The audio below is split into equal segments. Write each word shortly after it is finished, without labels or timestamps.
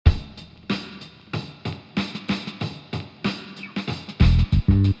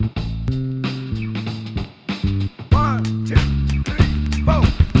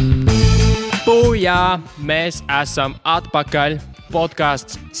Jā, mēs esam atpakaļ.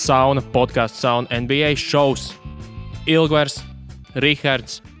 Podcasts Sauna NBA šovs. Ilgvers,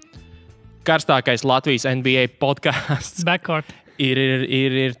 Rihards, karstākais Latvijas NBA podcasts. Backcourt.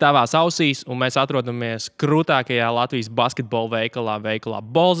 Ir tavās ausīs, un mēs atrodamies krūtākajā Latvijas basketbola veikalā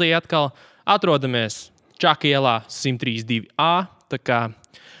Bolzī atkal. Atrodamies Čaka ielā 132A. Tā kā,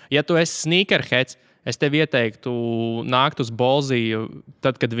 ja tu esi sneakerheads, es tev ieteiktu nākt uz Bolziju,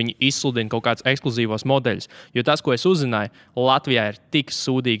 tad, kad viņi izsludina kaut kādus ekskluzīvos modeļus. Jo tas, ko es uzzināju, Latvijā ir tik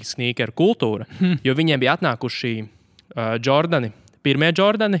sūdīga sneakeru kultūra, jo viņiem bija atnākuši Jordani. Pirmie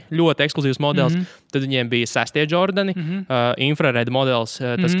Jordani, ļoti ekskluzīvs modelis, tad viņiem bija 6. Jordani, infrared modelis,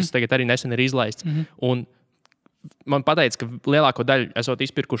 tas, kas tagad arī nesen ir izlaists. Un man pateica, ka lielāko daļu esot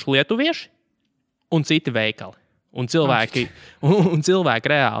izpirkuši lietuvieši un citi veikali. Un cilvēki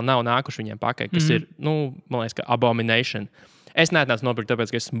reāli nav nākuši viņiem pakaļ, kas ir, man liekas, ka abomination. Es neatnācu nopirkt,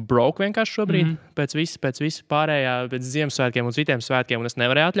 tāpēc, ka esmu broke vienkārši šobrīd, pēc visa pārējā, pēc Ziemassvētkiem un citiem svētkiem, un es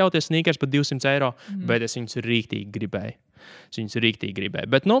nevarēju atļauties sneakers par 200 eiro, bet es viņus rīktīgi gribēju.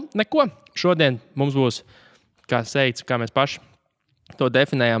 Bet, neko. Šodien mums būs, kā mēs paši to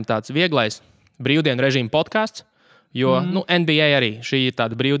definējām, tāds vieglais brīvdienu režīma podcasts, jo, NBA arī šī ir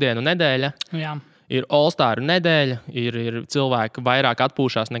tāda brīvdienu nedēļa. Jā. Ir All-Star nedēļa, ir cilvēki vairāk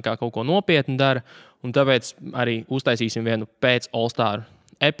atpūšās nekā kaut ko nopietni dara, un tāpēc arī uztaisīsim vienu pēc All-Star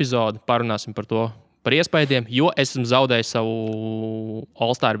epizodi, parunāsim par to, par iespējām, jo es esmu zaudējis savu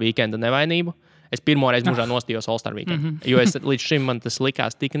All-Star weekenda nevainību. Es pirmo reizi mūžā nostījos All-Star weekendu, jo līdz šim man tas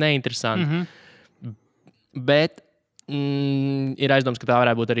likās tik neinteresanti. Bet ir aizdoms, ka tā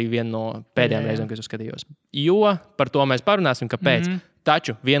varētu būt arī viena no pēdējām reizēm, kas uzskatījos. Jo par to mēs parunāsim, kāpēc.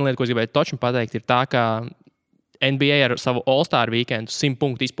 Taču viena lieta, ko es gribēju točam pateikt, ir tā, ka NBA ar savu All-Star weekendu 100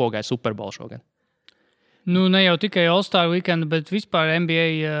 punktu izpogāja Super Bowl šogad. Ne jau tikai All-Star weekendu, bet vispār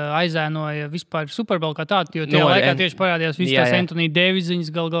NBA aizēnoja vispār Super Bowl kā tādu, jo tajā laikā tieši parādījās visas tās Anthony Davis ziņas,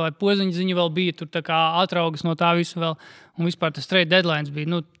 galā poziņas ziņa vēl bija, tur tā kā atraugas no tā visu vēl, un vispār tas trade deadlines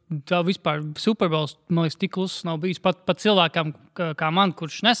bija, tā vispār Super Bowls, man liekas, tik uzs nav bijis pat cilvēkam kā man,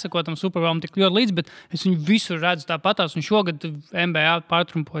 kurš nesako tam Super Bowlam tik ļoti līdz, bet es viņu visur redzu tāpatās, un šogad NBA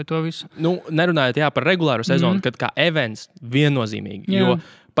pārtrumpoja to visu. Nerunājot par regulāru sezonu, kad kā events viennozīmīgi, jo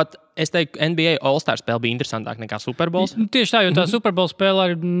pat es teiktu, NBA All-Star spēle bija interesantāka nekā Super Bowls. Tieši tā, jo tā Super Bowl spēle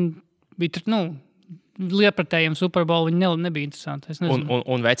arī bija, liepratējiem Super Bowl, viņi nebija interesanti.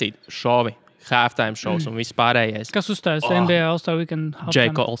 Un vecīt šovi. Halftime shows un viss pārējais. Kas uzstājas NBA All-Star Weekend? J.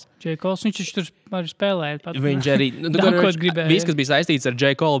 Cole. Viņš tur arī spēlēja. Viņš arī, viss, kas bija saistīts ar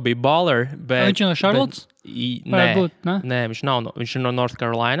J. Cole, bija baller. Viņš ir no Charlottes? Nē, viņš nav. Viņš ir no North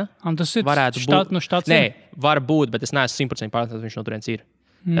Carolina. Tas ir no štats? Nē, var būt, bet es neesmu 100% pārliecināts, viņš no turienes ir.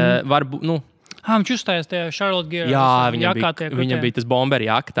 Var būt, viņš uzstājās tajā Charlotte Gear. Jā, viņam bija tas bomber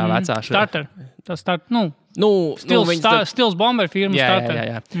jaka, tā vecā. Starter. Tas stils bomber firma starter.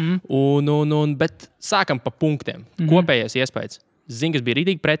 Jā. Bet sākam pa punktiem. Kopējais iespējas. Zingas bija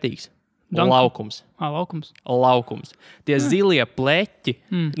rītīgi pretīgs. Laukums. Tie zilie pleķi.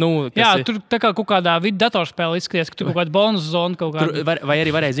 Tur tā kā kaut kādā datorspēlē izskaties, ka tur kaut kāda bonus zona kaut kāda. Vai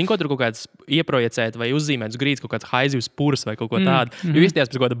arī varēja tur kaut kāds ieprojicēt vai uzzīmēt uz grīdas kaut kāds haizivs purs vai kaut ko tādu. Jo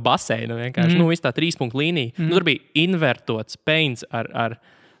izties pēc kaut kāda baseina vienkārši. Viss tā 3 punktu līnija. Tur bija invertots paints ar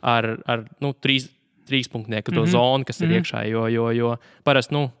 3 punktnieku to zonu, kas ir iekšā, jo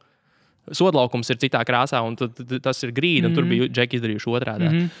parasti, sodlaukums ir citā krāsā, un tas ir grīda, un tur bija Džeki izdarījuši otrādā.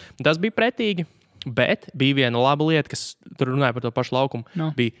 Tas bija pretīgi, bet bija viena laba lieta, kas tur runāja par to pašu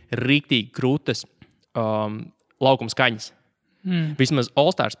laukumu. Bija rīktīgi krūtas laukuma skaņas. Vismaz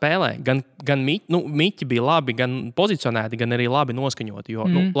All-Star spēlē gan miķi bija labi, gan pozicionēti, gan arī labi noskaņoti. Jo,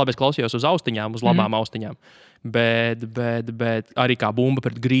 labi, es klausījos uz austiņām, uz labām austiņām. Bet arī kā bumba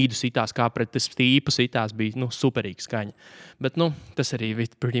pret grīdu sitās, kā pret stīpu sitās, bija superīga skaņa. Bet tas arī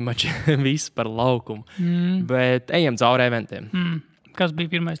pretty much viss par laukumu. Bet ejam cauri eventiem. Kas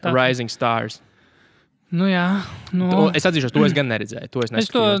bija pirmais? Rising Stars. Jā. Es atzīšos, to es gan neredzēju. To es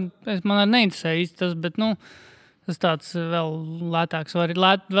neskatījos. Man arī neinteresēja īsti tas, bet tas tāds vēl lētāks,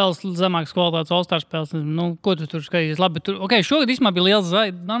 vēl zemāks kvalitātes All-Star spēles. Ko tu tur skatījies? Labi, šogad īstenībā bija liels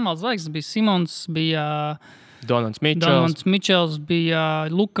normāls zvaigznes. Bija Simons, bija Donants Mičels, bija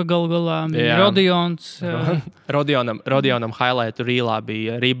Luka galā, bija Rodions. Rodionam highlightu rīlā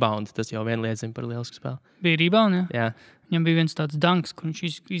bija rebound. Tas jau vien liecina par lielisku spēli. Bija rebound, jā. Viņam bija viens tāds dunks, kur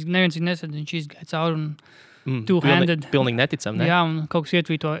viņš neviens nesedz, viņš izgāja cauri un two-handed. Pilnīgi neticam, ne? Jā, un kaut kas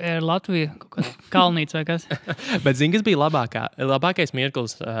ietvīto Air Latvija, kaut kāds kalnīts vai kas. Bet zini, kas bija labākais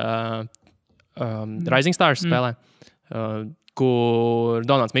mirklis Rising Stars spēlē, kur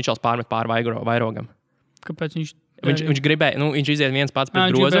Donalds Mičels pārmet pāri vairogam. Kāpēc viņš Viņš gribēja, viņš iziet viens pats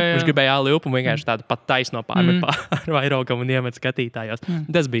pēc groza. Viņš gribēja A-liupu un vienkārši tādu pat taisno pārmet pār vairākam un iemet skatītājos.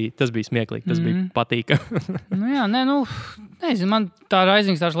 Tas bija smieklīgi, tas bija patīkami. Nezinu, man tā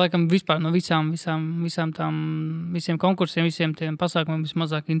Rising Stars laikam vispār no visiem konkursiem, visiem tiem pasākumiem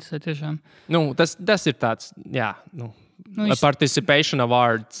vismazāk interesē tiešām. Tas ir tāds, Participation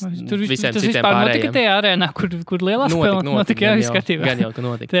Awards visiem citiem pārējiem. Tas vispār notika tajā arēnā, kur lielā spēle notika, izskatībā. Gan jau, ka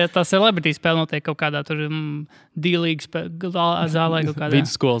notika. Tā celebrity spēle notiek kaut kādā tur D-League zālē kaut kādā.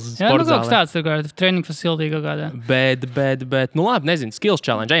 Vidusskolas sporta zālē. Kaut kas tāds, tur training facility kaut kādā. Bet, labi, nezinu, skills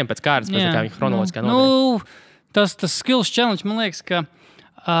challenge, ejam pēc kārtas, pēc kā viņa chronoloģiskā notiek. Tas skills challenge, man liekas, ka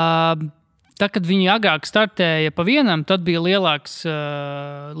tā, kad viņi agrāk startēja pa vienam, tad bija lielāks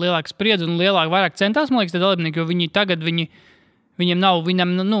spriedzi un vairāk centās, man liekas, dalībnieki, jo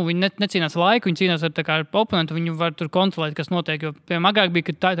viņiem necīnās laiku, viņi cīnās ar oponentu, viņi var tur kontrolēt, kas notiek, jo, piemēram, agrāk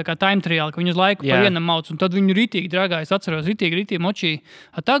bija tā time trial, ka viņi uz laiku pa vienam mauc, un tad viņi ritīgi dragā, es atceros, ritīgi močī.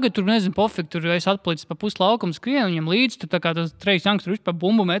 Tagad tur, nezinu, pofik, tur es atpalicis pa puslaukumu skrienu, viņam līdz, tur tā kā tas Trejs Janks tur vispār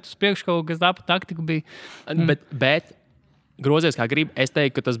bumbu met uz priekšu kaut kas tāpat taktika bija. Bet grozies kā grib, es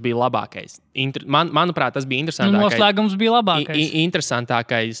teiktu, ka tas bija labākais. Manuprāt, tas bija interesantākais. Noslēgums bija labākais.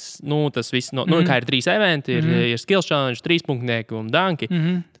 Interesantākais, tas viss, kā ir 3 eventi, ir skills challenge, 3 punktnieki un danki.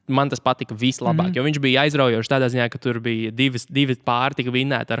 Man tas patika vislabāk, jo viņš bija aizraujošs tādā ziņā, ka tur bija divi pāri tika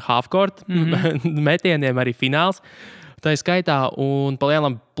vinnēti ar half-court metieniem, arī fināls. Tā ir skaitā, un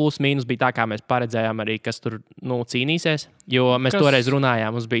palielam plus mīnus bija tā, kā mēs paredzējām arī, kas tur cīnīsies, jo mēs toreiz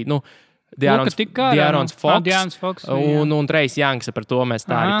runājām, mums bija, De'Aarons Fox un Trejs Janks, par to mēs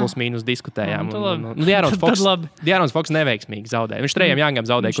tā arī plus mīnus diskutējām. De'Aarons Fox neveiksmīgi zaudēja. Viņš Trejam Jankam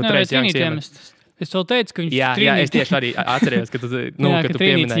zaudēja, kur Trejs Janks iemet. Es vēl teicu, ka viņš Jā, es tieši arī atcerējos, ka tu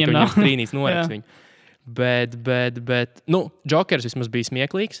pieminēji, ka viņš trīnīs noraks viņu. Bet, Jokers vismaz bija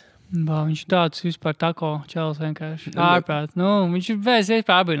smieklīgs. Viņš tāds vispār tako čels vienkārši ārprāt. Viņš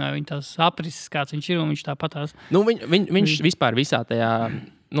vispār apbrīnoja viņa tās aprises, kāds viņš ir, un viņš tāpatās. Viņš vispār visā tajā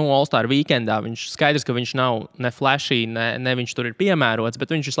All-Star weekendā, viņš skaidrs, ka viņš nav ne flashy, ne viņš tur ir piemērots,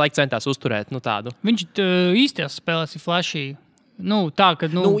 bet viņš visu laiku centās uzturēt tādu. Viņš īstajās spēlēs ir flashy.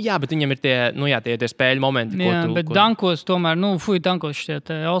 Jā, bet viņam ir tie spēļu momenti, dankos tomēr, dankos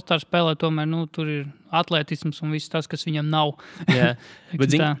šitie All-Star spēlē tomēr, tur ir atletisms un viss tas, kas viņam nav. Jā,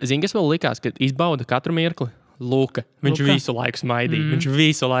 bet zini, kas vēl likās, ka izbauda katru mirkli? Luka. Viņš visu laiku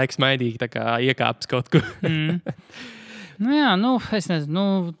smaidīja, tā kā iekāpis kaut kur. Es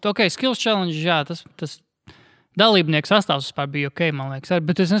nezinu. Skills challenge, jā, tas dalībnieku sastāvs vispār bija man liekas.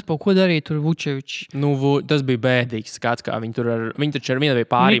 Bet es nesaprotu, ko darīja tur Vučevičs. Tas bija bēdīgs skats, kā viņi taču ar vienu bija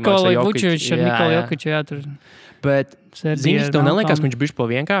pārīm. Nikolai Vučevičs ar Nikolu Jokiču, jā, tur. Bet, zini, tev neliekas, ka viņš bišķi po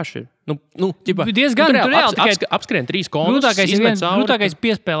vienkārši? Diezgan, tur reāli tikai apskrien 3 konus, izmet cauri. Grūtākais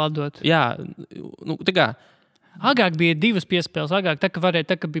piespēle atdot. Jā, tā kā. Agrāk bija 2 piespēles. Agrāk,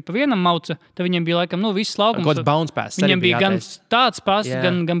 ka bija pa vienam mauca, tad viņiem bija laikam, viss laukums. Kaut kāds bounce pass. Viņiem bija gan tāds pass,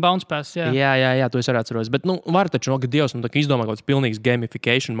 gan bounce pass. Jā, to es arī atceros. Bet, var taču, Dievs, izdomā kaut kāds pilnīgs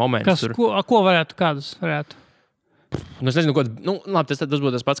gamification moments. Ko kādus varētu? Es nezinu, labi, tas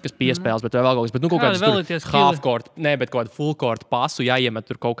būtu tas pats, kas piespēles, bet vēl kaut kas. Bet, kaut kāds half-court, bet kaut kādu full-court pasu jāiemet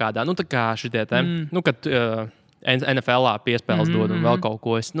tur kaut kādā. Tā kā šitie te, kad NFL-ā piespēles dod un vēl kaut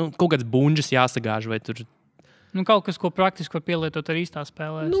ko. Kaut kāds bunžas jāsagāž vai tur. Kaut kas, ko praktiski var pielietot arī īstā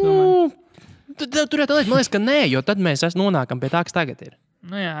spēlē. Tur man liekas, ka nē, jo tad mēs nonākam pie tā, kas tagad ir.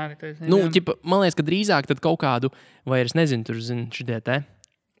 Jā, arī tas. Man liekas, ka drīzāk tad kaut kādu, vai es nezinu, tur šitie te.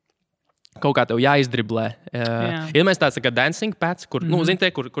 Kaut kā tev jāizdriblē. Ja mēs tāds kā dancing pats, kur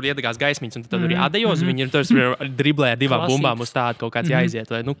iedegās gaismiņas, un tad arī adējos, viņi ir driblē ar 2 bumbām uz tādu kaut kāds jāiziet.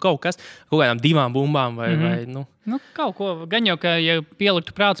 Vai kaut kādām 2 bumbām vai kaut ko. Gan jau, ka ja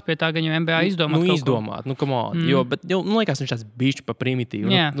pieliktu prāts pie tā, gan jau NBA izdomāt. Izdomāt, come on. Bet liekas, viņš tāds bišķi pa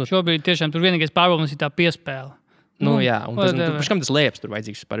primitīvu. Jā, šobrīd tiešām tur vienīgais pārbaudums ir tā piespēle. Jā, un paškam tas liepas tur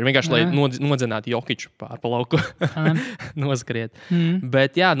vajadzīgs vispār. Vienkārši, lai nodzinātu Jokiču pār pa lauku noskriet.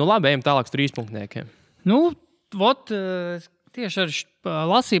 Bet jā, labi, ejam tālāk 3 punktniekiem. Tieši arī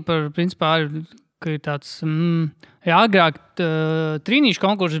lasīju par, principā, ka ir tāds, agrāk trīnīšu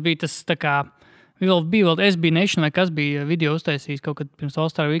konkurss bija tas tā kā, bija vēl SB Nation vai kas bija video uztaisījis kaut kad pirms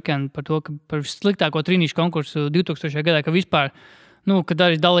All-Star Weekend par to, ka par sliktāko trīnīšu konkursu 2000. Gadā, ka vispār kad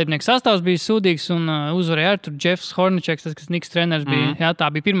arī dalībnieku sastāvs bija sūdīgs un uzvarēja ar tur Jeffs Hornečeks, tas, kas Niks treneris bija. Jā, tā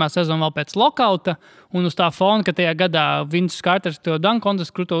bija pirmā sezona vēl pēc lokauta, un uz tā fona, ka tajā gadā Vince Carters to dunk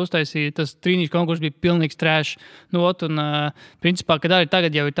contestu kruto uztaisīja, tas trīnīšu konkurss bija pilnīgs trash. Principā, kad arī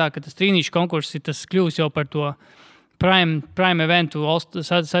tagad jau ir tā, ka tas trīnīšu konkurss ir tas kļūs jau par to prime eventu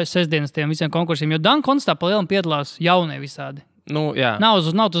sestdienas tiem visiem konkursiem, jo dunk contestā pa lielam piedalās jaunie visādi. jā. Nav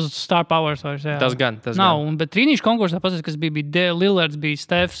tas Star Powers vairs. Jā. Tas gan. Nav, bet trīnīšu konkursā pasaka, kas bija Lillards, bija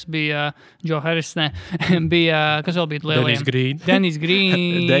Stefs, bija Joe Harris, bija, kas vēl bija lielajiem? Denis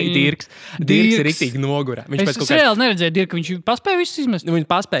Green. Dirks ir riktīgi nogurā. Es reāli neredzēju Dirku, viņš paspēja visu izmest. Viņš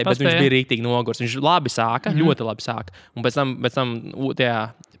paspēja, bet viņš bija riktīgi nogurs. Viņš labi sāka, ļoti labi sāka. Un pēc tam tajā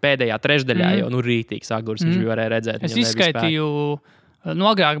pēdējā trešdaļā jau rītīgi sagurs, viņš varēja redzēt. Es izskaitīju,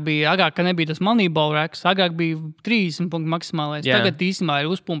 agrāk, ka nebija tas Moneyball racks, agrāk bija 30 punktu maksimālais. Tagad īstenībā ir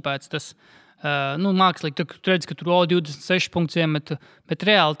uzpumpēts tas mākslīgi. Tu redzi, ka tur 26 punktus iemet, bet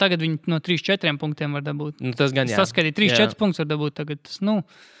reāli tagad viņi no 3-4 punktiem var dabūt. Tas gan jā. Saskaitīt 3-4 punktus var dabūt tagad.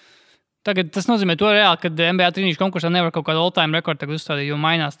 Tagad tas nozīmē to reāli, ka NBA trīnīšu konkursā nevar kaut kādu all-time rekordu tagad uzstādīt, jo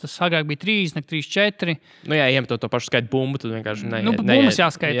mainās. Tas agrāk bija 3, ne 3-4. Iemet to pašu skaitu bumbu, tad vienkārši bumbas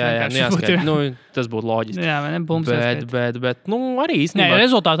jāskaita. Tas būtu loģiski. Jā, vai ne, bumbas jāskaita. Bet arī īstenībā. Nē,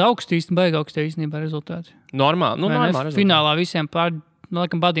 rezultāti augsti, baigi augsti īstenībā rezultāti. Normāli. Finālā visiem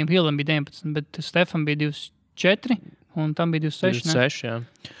laikam Budiem Hillam bija 19, bet Stefam bija 24, un tam bija 26. 26, jā.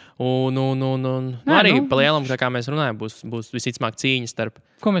 Un arī pa lielam, kā mēs runājam, būs visticamāk cīņa starp.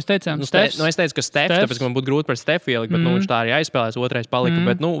 Ko mēs teicām? Es teicu, ka Stefs, tāpēc, ka man būtu grūti par Stefu ielikt, bet viņš tā arī aizspēlēs, otrais palika,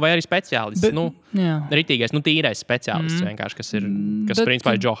 bet, vai arī speciālists, ritīgais, tīrais speciālists vienkārši, kas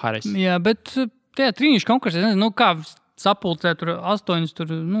principā ir Joe Harris. Jā, bet tajā trīnīšu konkursā, es nezinu, kā sapulcē tur 8,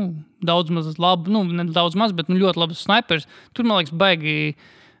 tur, daudz maz labi, ne daudz maz, bet ļoti labs snipers. Tur, man liekas, baigi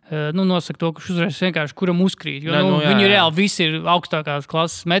nosaka to, kurš uzreiz vienkārši kuram uzkrīt. Jo viņi reāli visi ir augstākās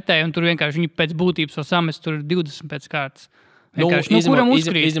klases metēji, un tur vienkārši viņi pēc būtības var samest tur 20 pēc kārtas. Kuram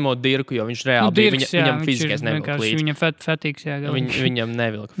uzkrīt? Izņemot Dirku, jo viņš reāli bija, viņam fiziskais nevilka līdz. Viņam fetīgs, jā. Viņam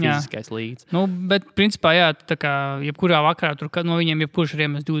nevilka fiziskais līdz. Bet principā, jā, tā kā jebkurā vakarā tur no viņiem jebkurš ir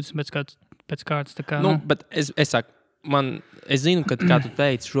iemest 20 pēc kārtas. Tā kā, bet es saku, es zinu, ka, kā tu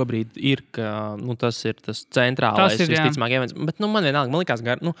teici, šobrīd ir, ka tas ir tas centrālais, visticamāk, events. Bet man vienalga, man likās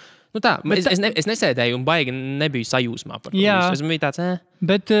es nesēdēju un baigi nebiju sajūsmā par to. Es biju tāds,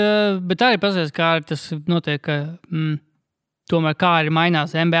 Bet arī pazies, kā tas notiek, ka tomēr kā arī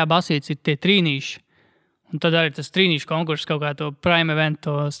mainās NBA basīts, ir tie trīnīši. Un tad arī tas trīnīšu konkurss kaut kā to prime event,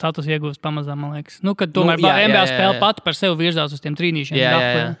 to status iegūst pamazām, man liekas. Kad tomēr NBA spēle pati par sevi virzās uz tiem trīnīšiem.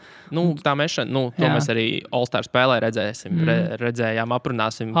 Tā mešana, to mēs arī All-Star spēlē redzēsim, redzējām,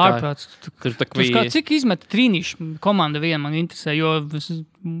 aprunāsim. Ārprāts. Cik izmeta trīnīšu komanda viena, man interesē, jo...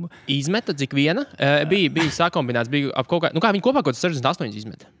 Izmeta, cik viena? Bija sakombināts, bija ap kaut kā... Viņi kopā kaut 68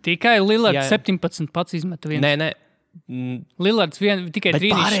 izmeta. Tikai Lillards 17 pats izmeta viena. Nē. Lillards tikai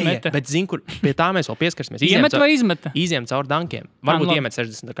trīnīši meta. Bet zinu, kur pie tā mēs vēl pieskarsimies. Iemet vai izmeta? Izņem caur dankiem. Varbūt iemet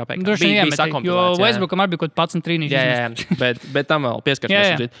 60 kāpēc. Droši vien iemet, jo Westbrookam arī bija kaut 11 trīnīši. Jā, bet tam vēl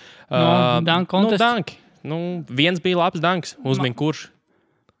pieskarsimies. Danki. Viens bija labs danks. Uzmin kurš.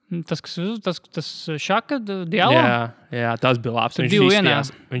 Tas Šaka Diallo? Jā, tas bija labs.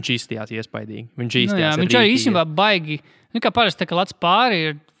 Viņš izstījās iespaidīgi. Viņš arī īstenībā baigi. Kā parasti, ka lats pāri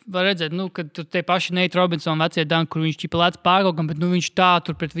ir. Var redzēt, ka tur tie paši Nate Robinson vecie danki, kur viņš ķipa lēc pārgaukam, bet viņš tā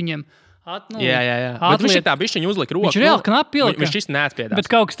tur pret viņiem Jā. Bet viņš ir tā bišķiņu uzlika roku. Viņš reāli knapi pielika. Viņš šis neatspiedās. Bet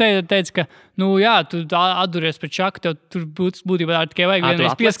kaut kas teica, ka, tu atduries pret Čaku, tev tur būtībā tikai vajag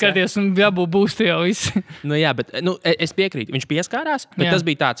vienreiz pieskarties un jābūt būstu jau viss. Bet es piekrītu. Viņš pieskārās, bet tas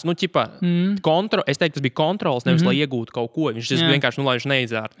bija tāds, es teiktu, tas bija kontrols, nevis lai iegūtu kaut ko. Viņš vienkārši, lai viņš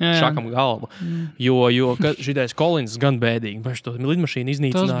neizārtu Šakam galvu. Jo šitais Kolins gan bēdīgi. Viņš to lidmašīnu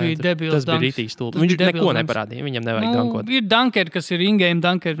iznīcināja. Tas bija rītīgi stulbi. Viņš neko neparādīja. Viņam nevajag dankot. Ir dankeri, kas ir in-game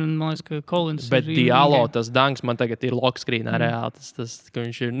dankeri, un man liekas, Kolins bet Diallo, tas danks man tagad ir lokskrīnā reāli. Ka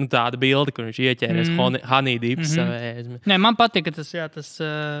viņš ir tāda bilde, kur viņš ieķēries Honeydeeps savēzmi. Nē, man patīk, ka tas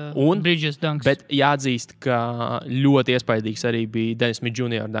Bridges danks. Bet jāatzīst, ka ļoti iespaidīgs arī bija Dennis Smith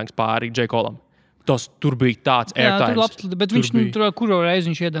Jr. danks pāri J. Colam. Tur bija tāds airtimes. Bet viņš kuro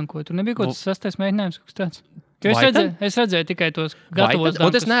reizi viņš iedankoja. Tur nebija kaut kas 6. mēģinājums, kaut kas tāds. Es redzēju tikai tos gatavos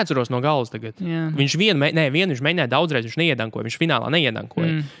dankus. Es neatceros no galvas tagad. Jā. Viņš vienu viņš mēģināja daudzreiz, viņš neiedankoja. Viņš finālā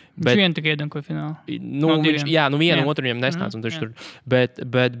neiedankoja. Viņš vienu tikai iedankoja finālā. Vienu otru viņam nesnāca. Bet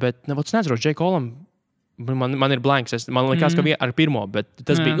es neatceros J. Colam. Man ir blanks. Man liekas, ka ar pirmo, bet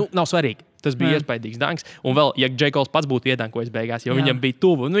tas bija, nav svarīgi. Tas bija iespaidīgs danks. Un vēl, ja J. Cols pats būtu iedankojis beigās, jo viņam bija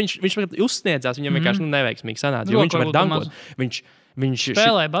tuvu. Viņš uzsniedzās, viņam vienkārši neveiksmīgi sanāca. Jo viņš var dankot. Viņš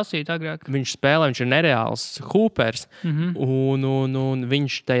spēlēja basīt agrāk. Viņš ir nereāls hoopers. Un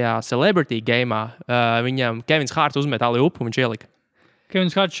viņš tajā celebrity game'ā, viņam Kevins Hārts uzmet alley-oopu, viņš ielika.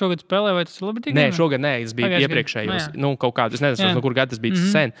 Kevins Hārts šogad spēlē, vai tas ir celebrity game? Nē, šogad nē, tas bija iepriekšējos. Kaut kādu, es nezinu, no kur gadu tas bija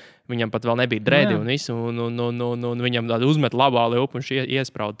sen. Viņam pat vēl nebija dredi un visu. Un viņam tādu uzmet labu alley-oopu, un viņš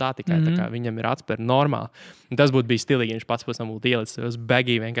iesprauda tā tikai. Tā kā viņam ir atspēr normāli. Un tas būtu bijis stilīgi, ja viņš pats pēc tam būtu ielicis uz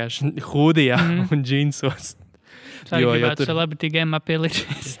bagī vienkārši hūdijā un džinsos. gribētu celebrity game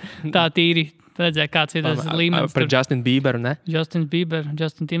pielīties. Tā tīri. Redzēju, kāds ir tas līmenis. Par Justin Bieberu, ne? Justin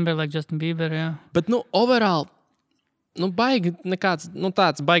Timberlake, Justin Bieber, jā. Bet, overall, baigi nekāds,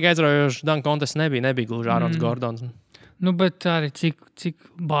 tāds baigi aizraujošs dunk contests nebija gluži Ārons Gordons. Bet arī cik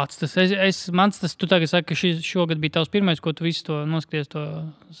bāc tas. Tu tagad saki, ka šogad bija tavs pirmais, ko tu visu to noskaties,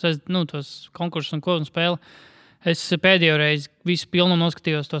 tos konkursus un spēli. Es pēdējo reizi visu pilnu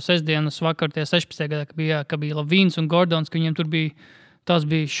noskatījos to sestdienas vakaru, tie 16. gadā, ka bija Lavīns un Gordons, ka viņiem tur bija. Tas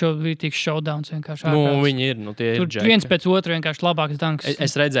bija šovītīgs showdowns vienkārši. Viņi ir, tie ir džeki. Viens pēc otra vienkārši labāks dunks.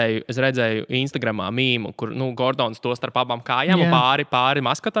 Es redzēju Instagramā mīmu, kur, Gordons to starp abām kājām un pāri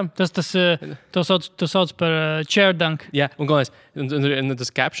maskatam. To sauc par chair dunk. Jā, un galvenais,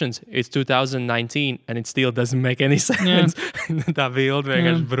 tas captions, it's 2019 and it still doesn't make any sense. Tā bilde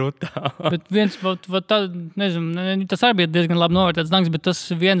vienkārši brutāla. Bet viens, tas arī bija diezgan labi novērtēts dunks, bet tas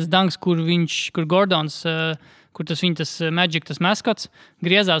viens dunks, kur Gordons... kur tas Magic, tas maskots,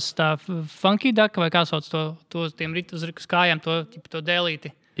 griezās uz tā funky duck, vai kā sauc tiem uz kājām, to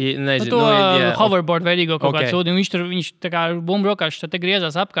dēlīti. Nezinu. Hoverboard veidīgo kaut kādu sūdi. Viņš tā kā bumbrokās, tad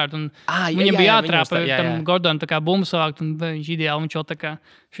griezās apkārt. Viņam bija jātrāpa tam Gordonam tā kā bumbu savākt, un viņš ideāli, viņš jau tā kā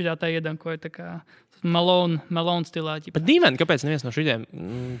šitā tā iedankoja tā kā Malone stilā. Bet dīvaini, kāpēc neviens no šitiem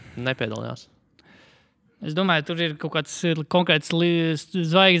nepiedalījās? Es domāju, tur ir kaut kāds konkrēts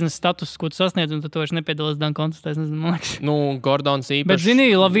zvaigznes status, ko tu sasniedz, un tu vairs nepiedalies dunk contestā. Es nezinu, man liekas. Gordons īpaši. Bet zini,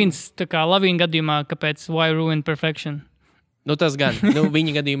 Lavīna gadījumā, kāpēc why ruin perfection? Tas gan.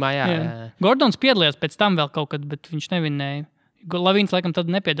 Viņa gadījumā, jā. Gordons piedalījās pēc tam vēl kaut kad, bet viņš nevinēja. Lavīns laikam tad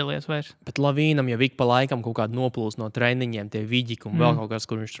nepiedalījās vairs. Bet Lavīnam jau ik pa laikam kaut kāda noplūst no treniņiem, tie viģiki un vēl kaut kas,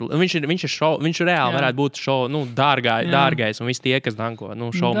 kur viņš reāli varētu būt dārgais un visi tie, kas danko,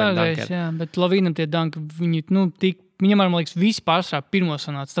 showman dankeri. Jā, bet Lavīnam tie danki, viņam, man liekas, visi pārsvarā pirmo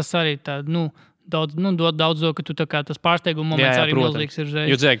sanāca. Tas arī tā, dod daudz, ka tu tā kā tas pārsteiguma moments arī milzīgs ir reiz.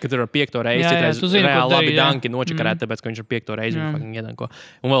 Jūs zināt, ka tur ar 5. reizi citreiz reāli labi danki nočakarēt, tāpēc, ka viņš ar 5. reizi viņu iedanko.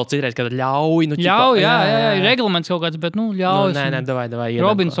 Un vēl citreiz, kad ļauj. Jā, ir reglaments kaut kāds, bet ļauj. Nē, davai iedanko.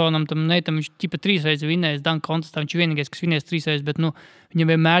 Robinson viņš 3 reizes vinējis danku kontestā, viņš ir vienīgais, kas vinējis 3 reizes, bet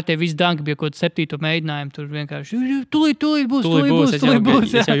viņam vienmēr tie visi danki bija kaut 7. mēģinājumi, tur vienkārši tūlīt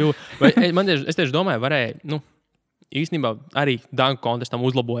būs. Es tieši domāju, varēja, īstenībā arī danku kontestam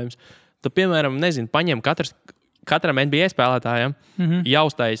uzlabojums. Tad, piemēram, paņem katram NBA spēlētājam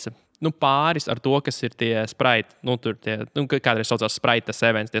jāuztaisa pāris ar to, kas ir tie spraiti. Tur tie, kādreiz saucās spraita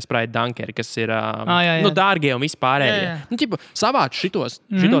sevens, tie spraita dankeri, kas ir dārgie un vispārējie. Savāc šitos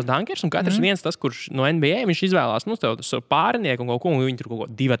dankers, un katrs viens tas, kurš no NBA, viņš izvēlās, tas pārinieku un kaut ko, un viņi tur kaut ko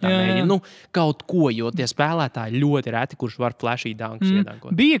divatā mēģina. Kaut ko, jo tie spēlētāji ļoti reti, kurš var flashī dankus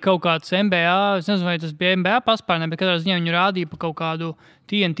iedankot. Bija kaut kāds NBA, es nezinu, vai tas bija NBA paspārnē, bet katrā ziņā viņu rādīja pa kaut kādu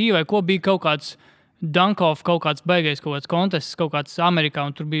TNT vai ko, bija kaut kāds dunk-off, kaut kāds baigais, kaut kāds kontests, kaut kāds Amerikā,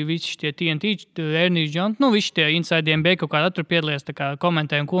 un tur bija visi tie TNT, Ernest Jones, visi tie inside NBA kaut kādā tur piedalījās, tā kā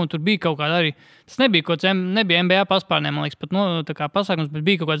komentēja, un tur bija kaut kāda arī, tas nebija NBA paspārnē, man liekas, pat tā kā pasākums, bet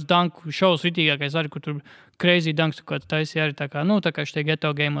bija kaut kāds dunk šovs ritīgākais arī, kur tur crazy dunks, kaut kāds taisīja arī tā kā šitie ghetto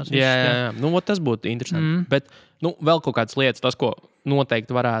gameos. Jā, tas būtu interesanti. Bet, vēl kaut kādas lietas, tas, ko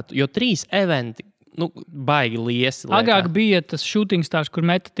noteikti varētu, jo 3 eventi, baigi liesi. Agrāk bija tas shooting stars, kur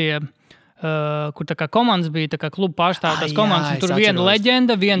meta tie kur tā kā komandas bija, tā kā klubu pārstāvotās komandas, un tur viena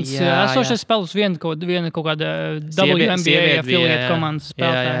leģenda, viens esošais spēlus, viena kaut kāda WNBA affiliate komandas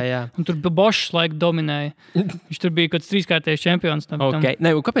spēlētāja. Un tur Bošs laika dominēja. Viņš tur bija kāds 3-kārtējs čempions. Okay.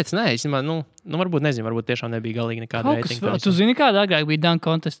 Kāpēc ne? Varbūt nezinu, varbūt tiešām nebija galīgi nekāda reitinga. Tu zini, kāda agrāk bija dunk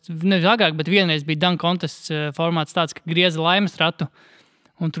contests? Ne agrāk, bet vienreiz bija dunk contests formāts tāds, ka grieza laimes ratu.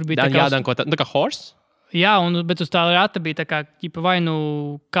 Un tur bija tā kā horse? Jā, bet uz tā rata bija tā kā vai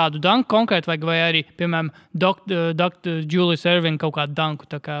kādu danku konkrēti, vai arī, piemēram, Dr. Julius Erving kaut kādu danku,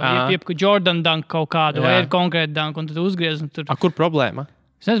 tā kā Jordan danku kaut kādu, vai ir konkrēti danku, un tad uzgriez. Kur problēma?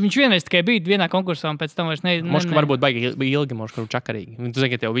 Viņš vienreiz tikai bija vienā konkursā, un pēc tam vairs Moška varbūt baigi ilgi, moška čakarīgi. Tu zini,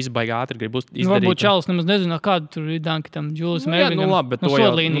 ka tev viss baigi ātri grib izdarīt. Varbūt Čalis nemaz nezinu, kādu tur ir danki tam Julius Ervingam. Labi, bet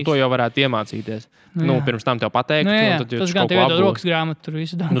to jau varētu iemācīties. Pirms tam tev pateikt. Tas gan tev iedod rokas grāmatu, tur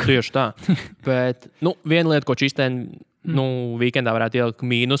visu danku. Tieši tā. Bet, viena lieta, ko čistēn, weekendā varētu ielikt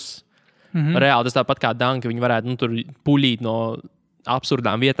mīnus. Reāli tas tāpat kā danki, viņi varētu tur puļīt no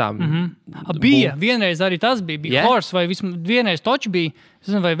absurdām vietām. Bija. Vienreiz arī tas bija horse, vai vienreiz toč bija. Es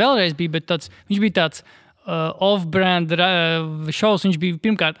nezinu, vai vēlreiz bija, bet viņš bija tāds off-brand šovs. Viņš bija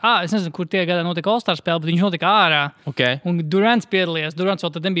pirmkārt, es nezinu, kur tie gadā notika All-Star spēle, bet viņš notika ārā. Okay. Un Durants piedalījās. Durants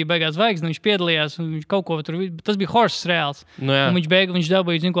vēl tad nebija beigās zvaigznes, viņš piedalījās. Un viņš kaut ko tur, tas bija horse reāls. Un viņš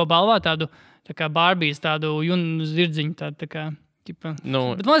dabūja, zinu, ko balvā, tādu tā kā Barbijas, tādu junu zirdziņu, tā kā. Bet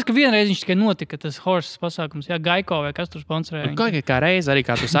man liekas, ka vienreiz viņš tikai notika, tas horses pasākums, Gaiko vai kas tur sponsorēja. Kā reiz arī,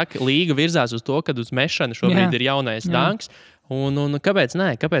 kā tu saki, līga virzās uz to, kad uz mešanu šobrīd ir jaunais danks. Un kāpēc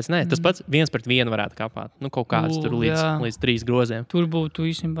nē? Tas pats 1-1 varētu kāpāt. Kaut kāds tur līdz 3 groziem. Tur būtu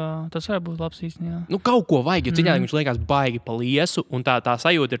īstenībā, tas varētu būt labs īstenībā. Kaut ko vajag, jo citādi viņš liekas baigi pa liesu, un tā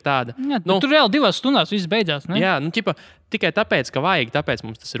sajūta ir tāda. Jā, tur reāli 2 stundās viss beidzās, ne? Jā, tikai tāpēc, ka vajag, tāpēc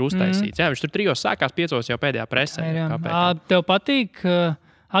mums tas ir uztaisīts. Jā, viņš tur 3 sākās, 5 jau pēdējā presē. Tev patīk,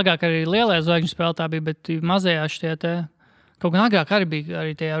 agrāk arī lielajā zvaigžņu spēlē tā bija, bet mazajā šitie kaut kā agrāk arī bija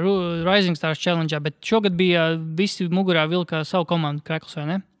arī tajā Rising Stars Challenge, bet šogad bija visi mugurā vilka savu komandu krekls, vai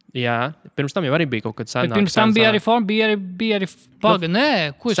ne? Jā, pirms tam jau arī bija kaut kad senāk. Pirms tam bija arī paga.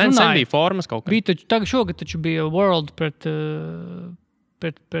 Nē, ko es runāju? Sen bija formas kaut kā. Tagad šogad taču bija World pret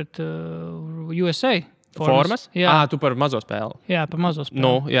USA. Formas? Jā, tu par mazo spēli. Jā, par mazo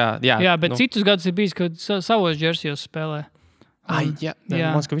spēli. Jā, bet citus gadus ir bijis, kad savos džersijos spēlē. Jā.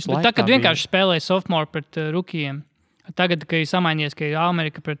 Man liekas, ka visu laiku tā, kad vienkārši spēlēja sophomore pret rukijiem. Tagad, kad ir samainies, ka ir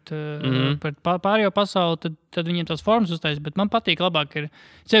Amerika pret pārējo pasauli, tad viņiem tās formas uztais. Bet man patīk labāk, ir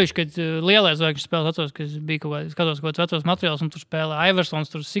sevišķi, kad lielais zvaigžņu spēles atceros, ka bija skatos kaut kāds vecos materiāls, un tur spēlē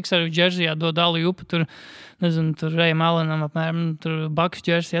Iversons, tur Sixeru džersijā dod Ali Jupu, tur Rejam Allenam apmēram, tur Bucks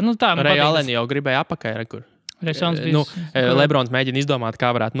džersijā. Reja Allen jau gribēja apakai, kur. Lebrons mēģina izdomāt,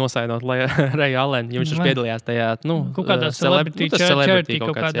 kā varētu nosainot Reju Allenu, jo viņš piedalījās tajā, kaut kādā celebrity charity,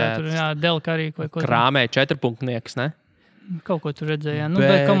 kaut kādā tur, Delka arī, ko. Krāmē 4-punktnieks, ne? Kaut ko tur redzēja,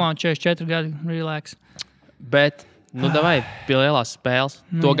 bet komanda 44 gadi, relax. Bet, davai, pie lielās spēles,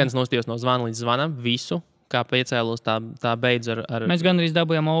 to gan nostījos no zvana līdz zvanam, visu, kā piecēlos, tā beidz ar... Mēs gan arī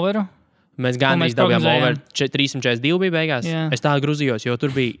dabūjām overu. Mēs gan arī dabūjām overu, 342 bija beigās. Es tā gruzījos, jo tur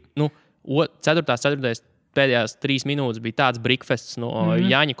bija, 4. Pēdējās 3 minūtes bija tāds breakfasts no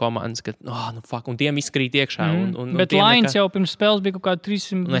Jāņa komandas, ka, un tiem izkrīt iekšā. Bet Lions jau pirms spēles bija kaut kāda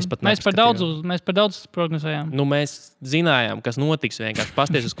 300. Mēs par daudz prognozējām. Mēs zinājām, kas notiks vienkārši.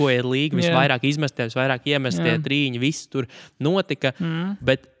 Pasties, uz ko ir līga, visvairāk izmestie, visvairāk iemestie trīņi, viss tur notika.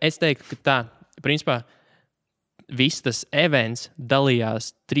 Bet es teiktu, ka tā, principā, viss tas events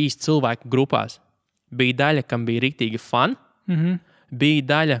dalījās 3 cilvēku grupās. Bija daļa, kam bija riktīgi fun, bija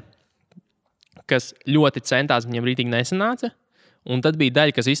daļa, kas ļoti centās, viņiem rītīgi nesanāca, un tad bija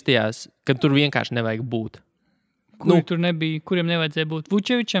daļa, kas izstījās, ka tur vienkārši nevajag būt. Tur nebija, kuriem nevajadzēja būt?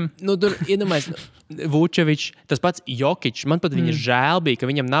 Vučevičam? Tur, iedomājies, Vučevičs, tas pats Jokičs, man pat viņa žēl bija, ka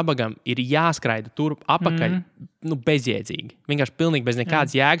viņam nabagam ir jāskraida turp apakaļ, bezjēdzīgi. Vienkārši pilnīgi bez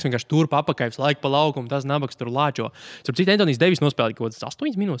nekādas jēgas, vienkārši turp apakaļ, visu laiku pa laukumu, tas nabags tur lāčo. Starp citu, Anthony Davis nospēlēja kaut kādas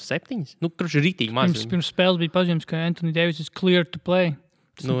 8 minūtes, 7. Kurš ir rītīgi maz. Pirms spēles bija paziņojums, ka Anthony Davis is clear to play.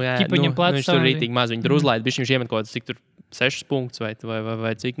 Viņš tur rītīgi maz, viņi tur uzlaida, viņš iemet kaut kāds, cik tur 6 punktus vai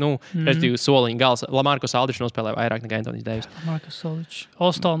cik, respektīvi soliņu gals. Lamarcus Aldridge nospēlēja vairāk nekā Anthony Davis. Lamarcus Aldridge.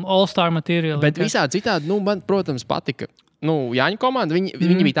 All-star materiāli. Bet visādi citādi, man, protams, patika. Jāņa komanda,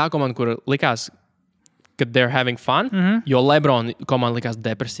 viņi bija tā komanda, kur likās, ka they're having fun, jo LeBron komanda likās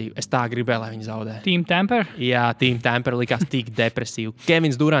depresīva. Es tā gribēju, lai viņi zaudē. Team Temper? Jā, Team Temper likās tik depresīva.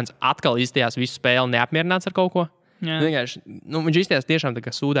 Kevins Durants atkal izstījās visu spēli neapmierināts ar kaut ko. Viņš izstājās tiešām tā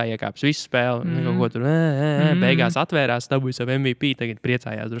kā sūdā iekāps visu spēli, kaut ko tur beigās atvērās, dabūja savu MVP, tagad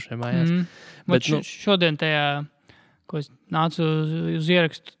priecājās droši vien mājās. Bet šodien tajā, ko es nācu uz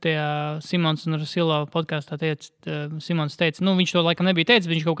ierakstu, tajā Simons un Rasilo podkāstā Simons teica, viņš to laikam nebija teicis,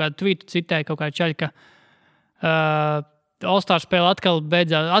 viņš kaut kādu tweetu citēja, kaut kādu čaļu, ka All-Star spēle atkal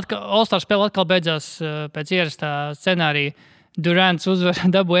beidzās pēc ierastā scenārija. Durants uzvar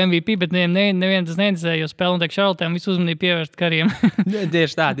dabū MVP, bet neviens tas neinteresēja, jo spēle notiek Šarlotē un visu uzmanību pievērst Kariem.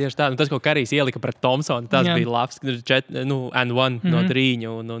 Tieši tā. Un tas, ko Karijs ielika pret Thompsonu, tas bija labs. And one no 3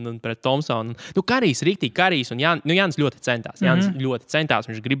 un pret Thompsonu. Karijs rīktīgi, Karijs un Jānis ļoti centās.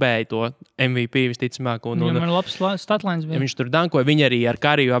 Viņš gribēja to MVP visticamāk. Viņam ir labs statlines bija. Viņš tur dankoja, viņi arī ar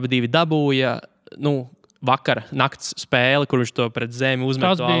Kariju abi divi dabūja. Vakar nakts spēle, kur viņš to pret zemi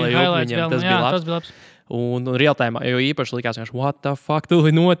uzmet. Tas bija labs. Un realtājumā, jo īpaši likās, what the fuck, tu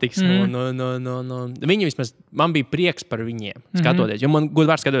notiks. Viņi vismaz, man bija prieks par viņiem skatoties. Jo man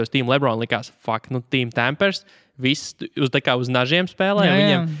godvārds skatoties Team LeBron likās, Team Tampers, viss uz nažiem spēlē.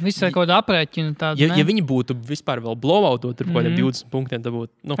 Jā, viss ar kaut kādu aprēķinu tādu. Ja viņi būtu vispār vēl blowoutot, tur kaut kādiem 20 punktiem, tad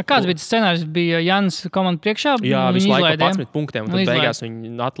būtu. Kāds bija tas scenārijs? Bija Jānis komanda priekšā? Jā, visu laiku 11 punktiem, un tad beigās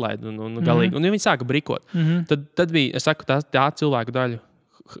viņi atlaida un galīgi. Un viņi sāka brikot. Tad bija, es saku, tā cilvēku daļu.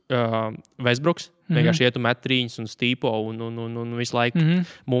 Westbrooks vienkārši ietu met trīņus un stīpo un visu laiku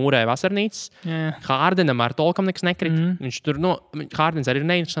mūrē vasarnīcas. Hārdenam ar tolkam nekas nekrit. Viņš tur, Hārdens arī ir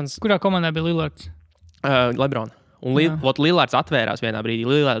neinteresants. Kurā komandā bija Lillards? LeBron. Un Lillards atvērās vienā brīdī.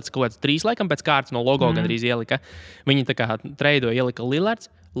 Lillards kaut kāds 3 laikam pēc kārtas no logo gandrīz ielika. Viņi tā kā treidoja, ielika Lillards,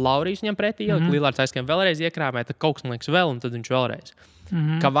 Laurijs viņam pretī ielika, Lillards aizskiem vēlreiz iekrāmē, tad kaut kas, man liekas, vēl, un tad viņš vēlreiz.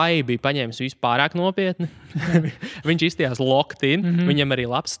 Kavai bija paņēmis visu pārāk nopietni. Viņš izstījās locked in. Viņam arī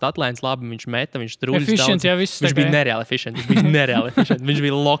labs statlēns, labi viņš meta, viņš trūļas daudz. Viņš bija nereāli efficient. Viņš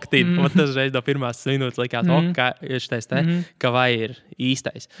bija locked in. Un tas reiz no pirmās minūtes likās, Kavai ir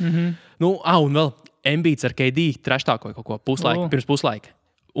īstais. Nu, un vēl Embiids ar KD traštākoja kaut ko pirms puslaika.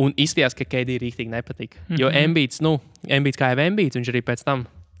 Un izstījās, ka KD rīktīgi nepatika. Jo Embiids kā jau Embiids, viņš arī pēc tam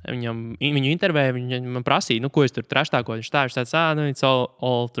viņu intervēja, viņam man prasīja, ko es tur traštāko. Viņš tāds, it's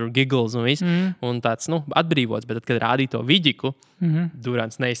all through giggles un viss. Un tāds, atbrīvots, bet tad, kad rādīja to vidiku,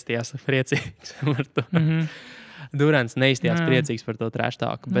 Durants neizstījās priecīgs par to. Durants neizstījās priecīgs par to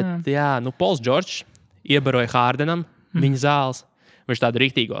traštāku. Bet Pauls Džordžs iebaroja Hardenam viņa zāles. Viņš tādu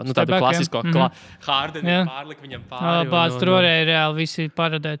rīktīgo, tādu klasisko Hardenu pārlika viņam pāri. Pats tur varēja reāli visi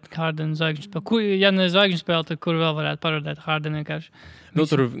parodēt Hardenu zvaigžņu. Ja ne zvaigžņu spēle, tad kur vēl varētu parodēt Hardenu vienkārši?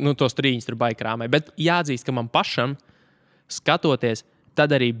 Tos trīņus tur baigi krāmē. Bet jāatzīst, ka man pašam, skatoties, tad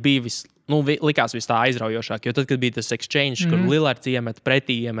arī bija likās vis tā aizraujošāk. Jo tad, kad bija tas exchange, kur Lillards iemet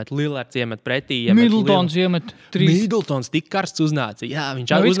pretī, Middletons iemet 3. Middletons tik karsts uznāca. Jā, viņš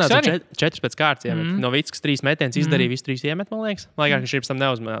uznāca 4 pēc kārtas iemet. No Vickas 3 metiens izdarīja, visu 3 iemet, man liekas. Lai kā viņš pirms tam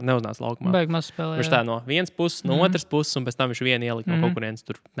neuznāca laukumā. Baigi maz spēlē. Viņš tā no vienas puses, no otras puses, un pēc tam viņš vienu ielika no kaut kurienes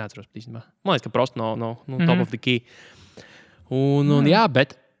tur neatceros patiesībā. Man liekas, ka prost no top of the key. Jā,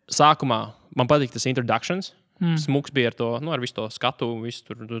 bet sākumā man patīk tas introductions. Smuks bija ar to, ar visu to skatu, visu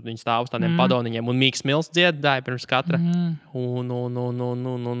tur viņi stāv uz tādiem padoniņiem, un Mīks Mills dziedāja pirms katra. Un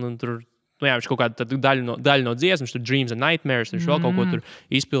tur, viņš kaut kādu daļu no dziesmas, tur Dreams and Nightmares, viņš vēl kaut ko tur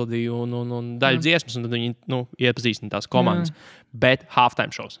izpildīja, un daļu dziesmas, un tad viņi, iepazīstina tās komandas. Bet halftime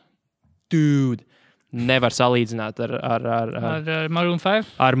shows. Dude! Nevar salīdzināt ar Maroon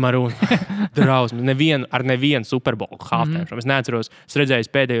 5? Ar Maroon. Drausmi. Ar nevienu Super Bowl halftime show. Es neatceros, es redzēju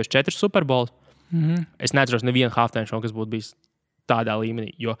pēdējos 4 Super Bowls. Es neatceros nevienu halftime show, kas būtu bijis tādā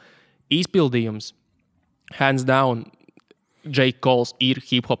līmenī. Jo izpildījums, hands down, J. Coles ir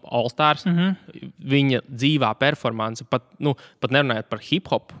hip-hop all-stars. Viņa dzīvā performance, pat nerunājot par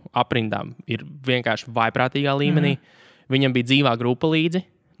hip-hop aprindām, ir vienkārši vaiprātīgā līmenī. Viņam bija dzīvā grupa līdzi.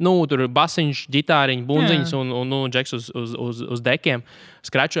 Tur basiņš, ģitāriņš, bunziņš un džeks uz dekiem.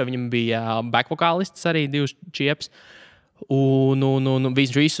 Skračoja, viņam bija backvokālists arī 2 čieps. Un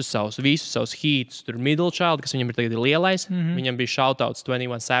visus savus hītus. Tur Middle Child, kas viņam ir tagad lielais. Viņam bija shoutouts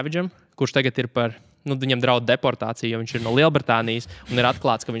 21 Savage'am, kurš tagad ir par, viņam draud deportāciju, jo viņš ir no Lielbritānijas un ir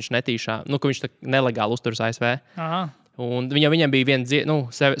atklāts, ka viņš netīšā, ka viņš nelegāli uzturas ASV. Un viņam bija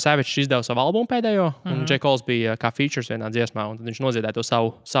Savage izdeva savu albumu pēdējo, un J. Coles bija kā features vienā dziesmā, un tad viņš noziedēja to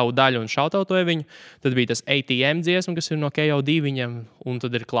savu daļu un shoutoutoja viņu. Tad bija tas ATM dziesma, kas ir no KOD viņam, un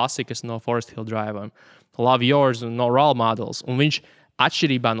tad ir klasikas no Forest Hill Drive, Love Yours un No Role Models. Un viņš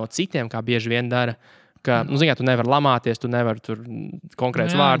atšķirībā no citiem, kā bieži vien dara, ka, tu nevari lamāties, tu nevari tur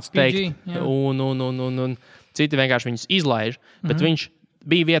konkrēts vārdus teikt, un citi vienkārši viņus izlaiž, bet viņš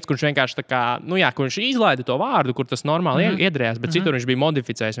bija vietas, kur viņš vienkārši tā kā, kur viņš izlaida to vārdu, kur tas normāli iedrējās, bet citur viņš bija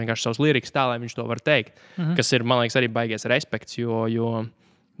modificējis vienkārši savus lirikas tā, lai viņš to var teikt, kas ir, man liekas, arī baigies respekts, jo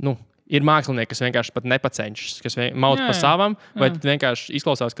ir mākslinieki, kas vienkārši pat nepacenšas, kas maut pa savam, vai tad vienkārši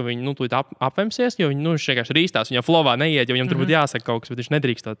izklausās, ka viņi tūlīt apvemsies, jo viņi vienkārši rīstās, viņam flovā neiet, jo viņam tur būtu jāsaka kaut kas, bet viņš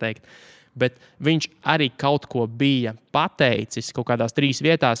nedrīkst to teikt. Bet viņš arī kaut ko bija pateicis kaut kādās 3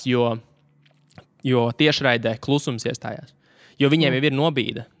 vietās, jo tiešraidē klusums iestājās. Jo viņiem jau ir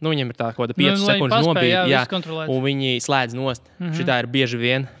nobīde. Viņiem ir tā kaut kāda 5 sekundes nobīde, un viņi slēdz nost. Šitā ir bieži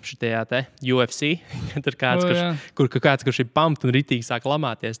vien šitajā te UFC. Tur kāds, kurš ir pumpt un ritīgi sāk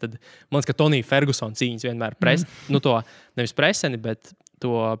lamāties, tad man liekas, ka Tonija Fergusona cīņas vienmēr to nevis preseni, bet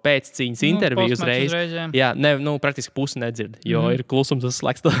to pēccīņas interviju uzreiz. Jā, praktiski pusi nedzird, jo ir klusums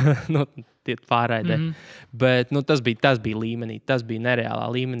uzslēgts pārraidē. Bet tas bija līmenī, tas bija nereālā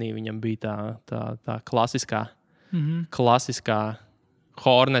līmenī. Viņam bija tā klasiskā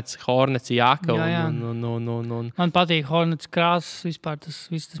Hornets jaka. Man patīk Hornets krāsas vispār.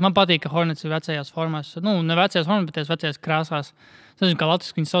 Man patīk, ka Hornets ir vecajās formās. Ne vecajās formās, bet vecajās krāsās. Es nezinu, kā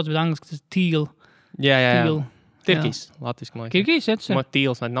latviski viņi sauc, bet angliski tas teal. Jā. Tirkijs. Latviski, man liekas. Tirkijs, jā?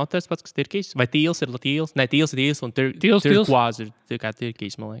 Tīls, nav tas pats, kas tirkijs? Vai tīls ir tīls? Nē, tīls ir tīls un turquoise ir kā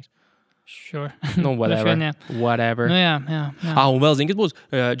tirkijs, man liekas. Sure. Whatever. Jā. Un vēl zini, kas būs?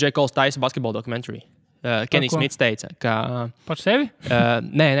 J. Coles taisa basketball documentary. Kenijs Smits teica, ka... Par sevi?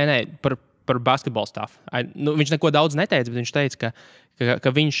 Nē, par basketball stuff. Viņš neko daudz neteica, bet viņš teica, ka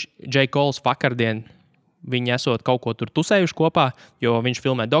viņš J. Coles vakardien viņi esot kaut ko tur tusējuši kopā, jo viņš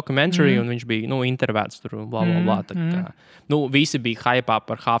filmē dokumentāciju, un viņš bija intervētas tur, bla, bla, bla. Tā kā, visi bija hypā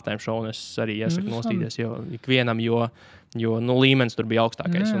par halftime show, un es arī iesaku nostīties, jo ikvienam, jo līmenis tur bija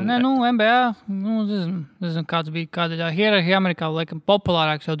augstākais. NBA, nezinu, kāds bija kāda hierarhija Amerikā, laikam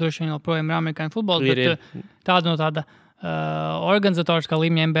populārāks jau droši vien joprojām ir amerikāņu futbols, bet tāda organizatoriskā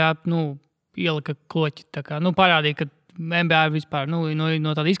līmeņa NBA, ielika kloķi, tā kā, parādīja, ka NBA vispār, no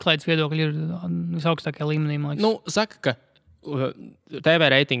tāda izklaides viedokļa ir visaugstākajā līmenī, man liekas. Saka, ka TV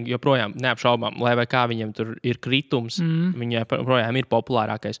reitingi joprojām neapšaubām, lai vai kā viņam tur ir kritums, viņi joprojām ir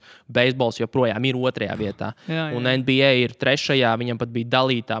populārākais. Beisbols joprojām ir 2. vietā. Un NBA ir 3. viņam pat bija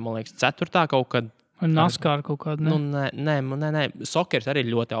dalītā, man liekas, 4. kaut kad. Un NASCAR kaut kāda, ne? Nē. Sokers arī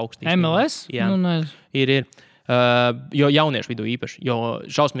ir ļoti augsts. MLS? Jā, ir. Jo jauniešu vidū īpaši, jo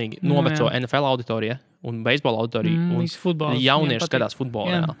šausmīgi noveco NFL auditorija un beisbola auditorija, un jaunieši skatās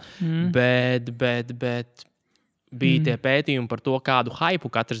futbolu. Bet bija tie pētījumi par to, kādu hypu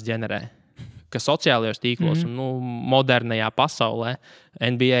katrs ģenerē, ka sociālajos tīklos un modernajā pasaulē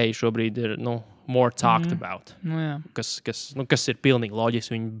NBA šobrīd ir more talked about, kas ir pilnīgi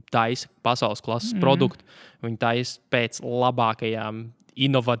loģiski. Viņi taisa pasaules klases produktu, viņi taisa pēc labākajām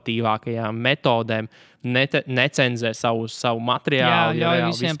inovatīvākajām metodēm, necenzē savu materiālu. Jā,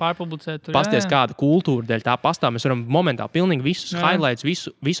 visiem pārpublicēt. Pasties, kāda kultūra dēļ tā pastāv. Mēs varam momentāli pilnīgi visus highlights,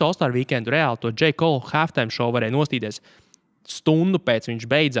 visu All-Star weekendu reāli to J. Cole halftime show varēja nostīties stundu pēc viņš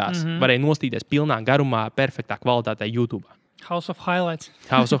beidzās. Varēja nostīties pilnā garumā, perfektā kvalitātē YouTube. House of Highlights.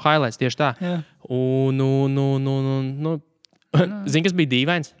 House of Highlights, tieši tā. Un zini, kas bija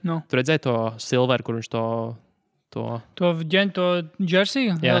dīvains? Tu redzēji to Silveru, kur viņš to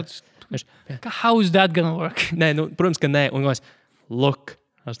jersey? How is that gonna work? Nē, protams, ka nē. Un es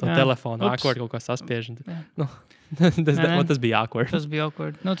uz to telefonu awkward kaut ko saspiež. Tas bija awkward. Tas bija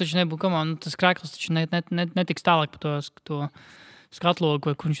awkward. Taču nebūtu, tas krēkls taču netiks tālāk par to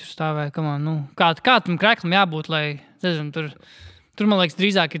skatlogu, kur viņš tur stāvēja. Kā tam krēklam jābūt, lai, nezinu, tur man liekas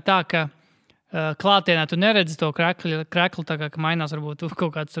drīzāk ir tā, ka klātienē tu neredzi to krekli, tā kā mainās varbūt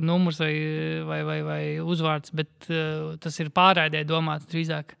kaut kāds tur numurs vai uzvārds, bet tas ir pārraidē domāts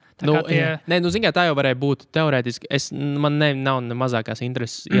drīzāk. Nē, zini, tā jau varēja būt teorētiski. Man nav ne mazākās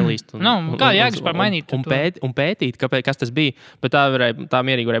intereses ielīst. Kā jēgas par mainīt? Un pētīt, kas tas bija. Bet tā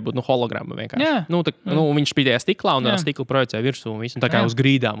mierīgi varēja būt hologramma vienkārši. Viņš spīdēja stiklā un stikla projicēja virsū un visu. Tā kā uz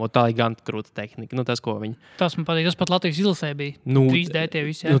grīdām. Tā ir gan krūta tehnika. Tas, ko viņi... Tas man patīk. Tas pat Latvijas izlasē bija. 3D tie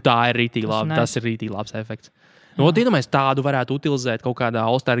visi. Tā ir rītīgi labi. Tas ir rītīgi labs efekts. Iedomājies, tādu varētu utilizēt kaut kādā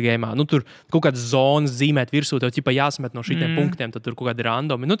All-Star gameā. Tur kaut kādas zonas zīmēt virsū, tev ķipa jāsamet no šitiem punktiem, tad tur kaut kādi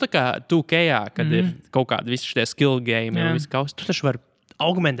randomi. Tā kā 2K, kad ir kaut kādi visi šie skill game, un visi kaut kas, tu taču vari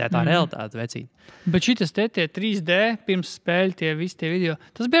augmentēt tā realitāti vecīt. Bet šitas tie 3D pirms spēļu, tie visi tie video,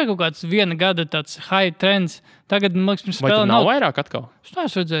 tas bija kaut kāds viena gada tāds high trends. Tagad, man liekas, pirms spēlē nav vairāk atkal? Es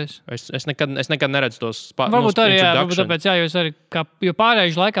neesmu redzējis. Es nekad neredzu tos varbūt arī, varbūt tāpēc, jo es arī, jo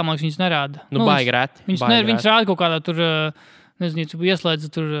pārējais laikā, man liekas, viņas nerāda. Baigi reti. Viņas rāda kaut kādā tur, nezinu, tu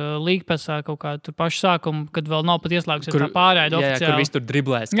ieslēdzi tur līgpesā kaut kā tur pašu sākumu, kad vēl nav pat ieslēgusies tā pārēja oficiāli. Kur viss tur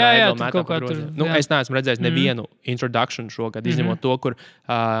driblēs. Es neesmu redzējis nevienu introduction šogad, izņemot to, kur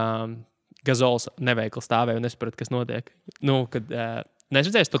Gazols neveikli stāvēja un nesapratu, kas notiek. Kad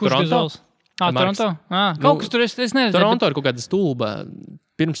nesredzējis to Toronto? Toronto? Kaut kas tur es neredzēju. Toronto ir kaut kāda stulba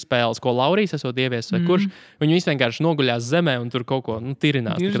pirmsspēles, ko Laurijs esot ieviesis, vai kurš. Viņi visi vienkārši noguļās zemē un tur kaut ko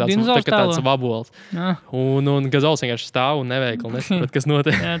tirinās. Tā kā tāds vabols. Un Gazols vienkārši stāv un neveikli nesapratu, kas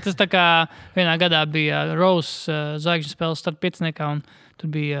notiek. Tas tā kā vienā gadā bija Rose zvaigžņu spēles starp pieciniekā un tur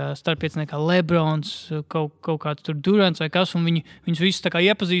bija starppieciniekā Lebrons, kaut kāds tur Durants vai kas, un viņus visus tā kā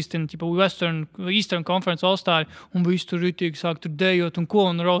iepazīstina, tipa Eastern Conference All-Star, un visi tur ritīgi sāk tur dejot un ko,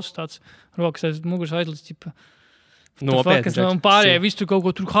 un Rose tāds rokas aiz muguras aizlic, tipa. Nopietni. Un pārējie visi tur kaut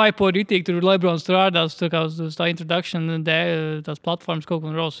ko tur hypo ritīgi, tur Lebrons tur ārdās, tā kā uz tā introduction, tās platformas kaut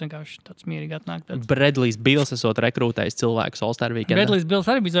ko, un Rose vienkārši tāds mierīgi atnāk. Bradley's Bills esot rekrūtējis cilvēkus All-Star weekendā. Bradley's Bills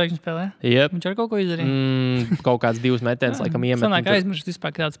arī bija zvaigžņu spēlē? Yep. Viņš ar kaut ko izdarīja? Kaut kāds 2 metienus, laikam, iemet. Sanāk, aizmirst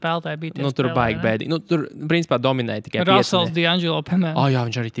vispār, ka tāds spēlētāji bija. Tur baigi bēdīgi. Tur, principā, dominēja tikai Russells D'Angelo, piemēram. Jā,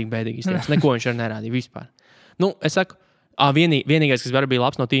 viņš arī tik bēdīgi izties. Neko viņš arī nerādīja vispār. Es saku, vienīgais, kas bija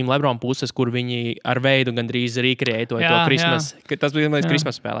labs no tīma Lebrona puses, kur viņi ar veidu gandrīz recreētoja to Christmas. Tas bija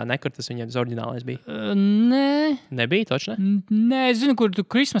Christmas spēlē, ne? Kur tas viņiem tas oriģinālais bija? Nē. Nebija, točne? Nē, es zinu, kur tu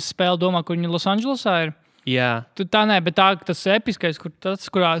Christmas spēle domā, kur viņi Los Andželosā ir. Jā. Tā nē, bet tas episkais, kur tas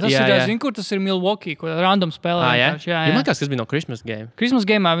ir Milwaukee, kur random spēlē. Jā. Man kas bija no Christmas game? Christmas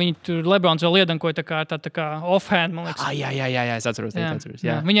gameā viņi tur Lebrons vēl iedankoja tā kā offhand, man liekas. Jā, es atceros.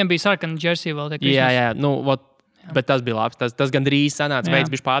 Viņiem bija sarkana jersey vēl. Jā. Bet tas bija labs. Tas gandrīz sanāca. Veids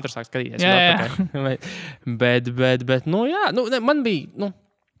bija ātrāk skatīties. Bet, man bija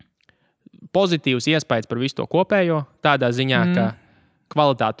pozitīvs iespējas par visu to kopējo. Tādā ziņā, ka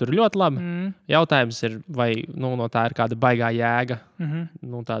kvalitāte tur ir ļoti laba. Jautājums ir, vai no tā ir kāda baigā jēga,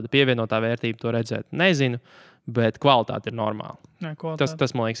 tāda pievienotā vērtība to redzēt. Nezinu, bet kvalitāte ir normāla.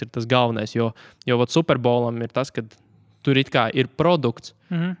 Tas, man liekas, ir tas galvenais. Jo Superbowlam ir tas, ka tur it kā ir produkts,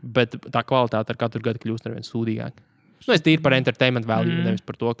 bet tā kvalitāte ar katru gadu kļūst arvien sūdīgāk. Es tīri par entertainment value, nevis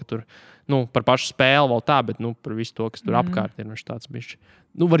par to, ka tur, par pašu spēli vēl tā, bet, par visu to, kas tur apkārt ir, tāds bišķi.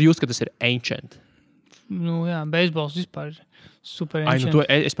 Var jūs, ka tas ir ancient. Beisbols vispār ir super ancient.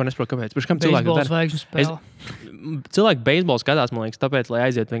 Es par nesaprotu, kāpēc. Kam Beisbols zvaigžņu spēle. Cilvēki beisbols skatās, man liekas, tāpēc, lai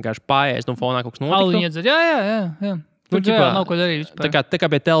aiziet vienkārši pāriest un fonā kaut kas notiktu. Aliņi iedzert, jā. Tur nav ko darīt vispār. Tā kā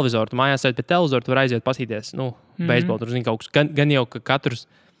pie televizora. Tu mājās sēdi pie televizora, tu var aiziet pasīties. Beisbolu. Tur zini kaut kas. Gan jau, ka katras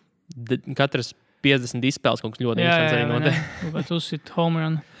 50 izspēles kaut kas ļoti interesants arī notiek. Jā, tu sit home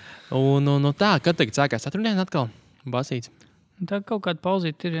run. Un tā, kad tagad sākās ceturtdiena atkal basīts. Tā kaut kāda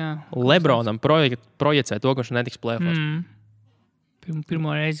pauzīt ir, jā. Lebronam projicē to, ka viņš netiks play-offos.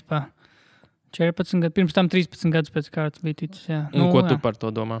 Pirmo reizi pa 14 gadu, pirms tam 13 gadus pēc kārtas bija ticis, jā. Ko tu par to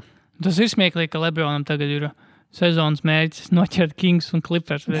domā? Tas ir smieklīgi, ka Lebronam tagad ir sezonas mērķis noķert Kings un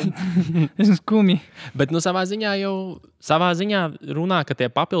Clippers. Tas ir skumji. Bet savā ziņā runā, ka tie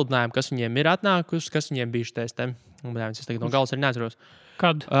papildinājumi, kas viņiem ir atnākuši, kas viņiem bija šis te. Es tagad no galas arī neatceros.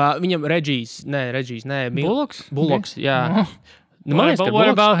 Kad? Viņam Reģijs, nē. Bullocks, jā. Man liekas, ka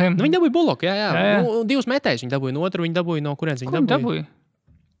Bullocks. Viņi dabūja Bullock, jā. Divus metējus viņi dabūja, otru viņi dabūja no kurienes viņi dabūja.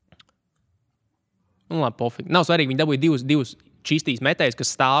 Labi, pofīgi. Nav svarīgi, viņi dabūja divus čistīs metējus,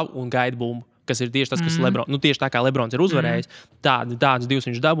 kas stāv un gaida bumbu. Kas ir tieši tas, kas Lebron, tieši tā kā Lebrons ir uzvarējis. Tādus divus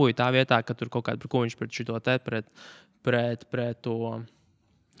viņš dabūja tā vietā, ka tur kaut kādu, par ko viņš pret šito te, pret to...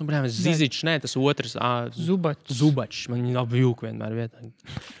 Zizičs, nē, tas otrs. Zubačs. Man viņa labi jūk vienmēr vietā.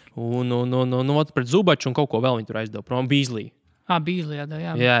 Un pret Zubaču un kaut ko vēl viņi tur aizdeva. Prom Beasley. Beasley,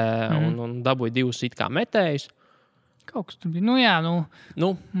 jā. Jā, un dabūja divus it kā metējus. Kaut kas tur bija.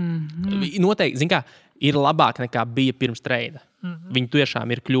 Noteikti, zin kā, ir labāk nekā bija pirms treida. Viņi tiešām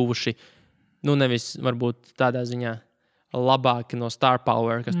ir kļuvuši nevis varbūt tādā ziņā labāki no star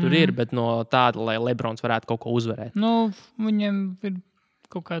power, kas tur ir, bet no tāda, lai Lebrons varētu kaut ko uzvarēt. Viņiem ir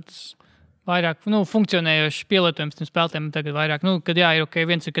kaut kāds vairāk funkcionējošs pielietojums tiem spēlētājiem tagad vairāk. Kad ir ok,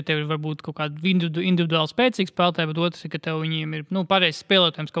 viens ir, ka tev ir varbūt kaut kāda individuāli spēcīga spēlētāja, bet otrs ir, ka tev viņiem ir pareizs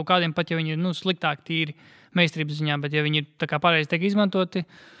pielietojums kaut kādiem, pat ja viņi ir sliktāk tīri meistarības ziņā, bet ja viņi ir tā kā pareizi tiek izmantoti,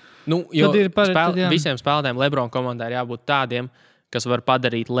 tad ir visiem spēlētājiem Lebron komandā ir jābūt tādiem, kas var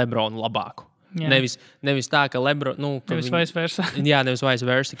padarīt Lebronu labāku. Jā. Nevis tā, ka Lebron... Nevis vice versa. Jā, nevis vice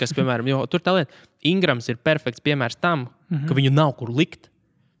versa, kas, piemēram, tur tā lieta, Ingrams ir perfekts piemērs tam, ka viņu nav kur likt.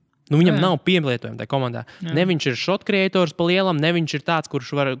 Viņam nav pielietojumi tajā komandā. Jā. Ne viņš ir shot creators pa lielam, ne viņš ir tāds,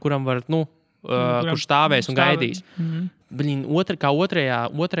 kuram var, kurš stāvēs un gaidīs. Kā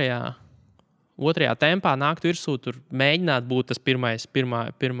otrajā tempā nākt virsū, tur mēģināt būt tas pirmā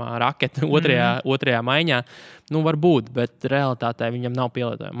raketa otrajā maiņā. Varbūt, bet realitātē viņam nav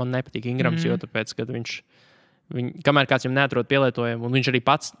pielietojumi. Man nepatīk Ingrams, jo tāpēc, kad kamēr kāds viņam neatrod pielietojumu, un viņš arī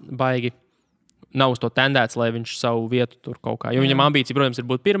pats baigi nav uz to tendēts, lai viņš savu vietu tur kaut kā. Jo viņam ambīcija, protams, ir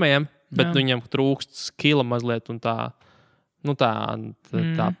būt pirmajam, bet viņam trūkst skilla mazliet un tas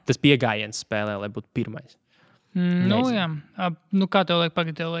piegājiens spēlē, lai būtu pirmais. Jā. Kā tev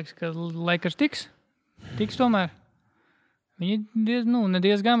liekas, ka Lakers tiks? Tiks tomēr? Viņi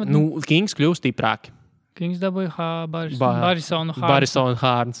nediezgan, bet... Kings kļūst stiprāki. Kings dabūja Barisonu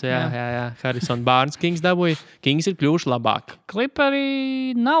Harns. Jā. Harrison Barnes Kings dabūja. Kings ir kļuvuši labāki.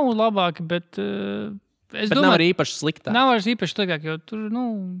 Clipperi nav labāki, bet... Es domāju, nav arī īpaši sliktāk. Nav arī īpaši sliktāk, jo tur,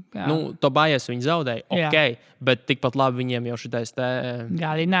 Tobias viņi zaudēja, bet tikpat labi viņiem jau šitais te...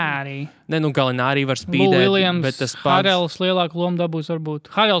 Galinārī. Galinārī var spīdēt, Williams, bet tas pats... Harrells lielāku lomu dabūs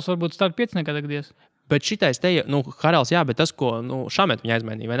varbūt. Harrells varbūt start 5 nekad. Bet šitais te, Harrells, jā, bet tas, ko, Šamet viņa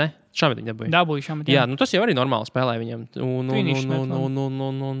aizmainīja, vai ne? Šamet viņa dabūja. Dabūja Šamet, jā. Jā, tas jau arī normāli spēlē viņam.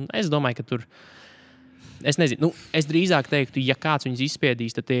 Un es domāju, ka tur... Es nezinu, es drīzāk teiktu, ja kāds viņus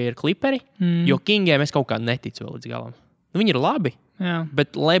izspiedīs, tad tie ir Clipperi, jo Kingiem es kaut kā neticu vēl līdz galam. Viņi ir labi,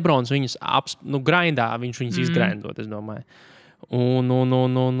 bet Lebrons viņus grindā, viņš viņus izgrindot, es domāju.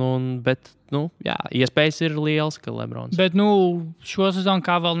 Bet, iespējas ir liels, ka Lebrons. Bet, šo sezonu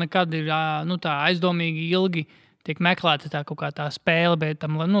kā vēl nekad ir tā aizdomīgi ilgi tiek meklēta tā kaut kā tā spēle, bet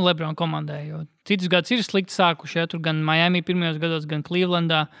tam Lebrona komandai, jo citus gadus ir slikti sākuši, ja tur gan Miami pirmajos gados, gan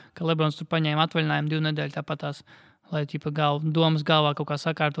Clevelandā, ka Lebrons tur paņēma atvaļinājumu 2 nedēļu tāpatās, lai domas galvā kaut kā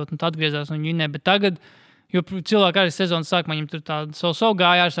sakārtot un tad atgriezās un viņu bet tagad Jo cilvēki arī sezonas sākumā viņam tur tādu savu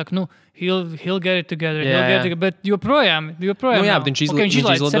gāju, arī saka, he'll get it together, bet joprojām. Nu, jā, bet viņš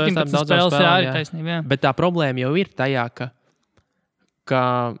izlaid 17 spēles, arī taisnība. Jā. Bet tā problēma jau ir tajā, ka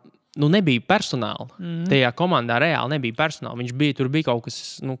nebija personāla. Tajā komandā reāli nebija personāla. Tur bija kaut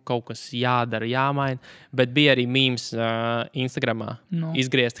kas jādara, jāmaina, bet bija arī memes Instagramā.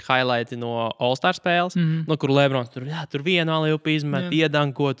 Izgriezti highlighti no All-Star spēles, kur Lebrons tur vienu alījupu izmet,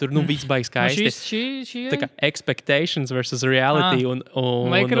 iedanko, tur viss baigs skaisti. Tā kā expectations versus reality un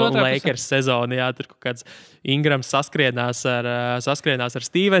Lakers sezona, tur kaut kāds Ingrams saskrienās ar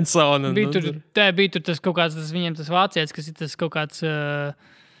Stevensonu. Bija tur tas kaut kāds, viņiem tas vācietis, kas ir tas kaut kāds...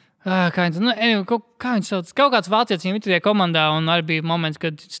 kā viņš sauc? Kaut kāds vācietis viņam ir tajā komandā, un arī bija moments,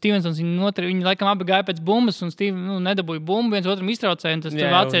 kad Stevensons viņi laikam abi gāja pēc bumbas, un nedabūja bumbu, viens otram iztraucēja, un tas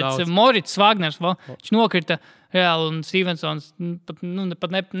vācietis Moritz Wagners, viņš nokrita reāli, un Stevensons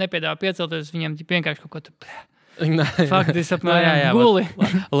pat nepiedāvā piecelties, viņam vienkārši kaut ko tur... Faktiski apmēram guli.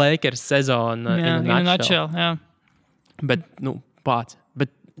 Lakers sezona in a nutshell. Jā. Bet, pats. Bet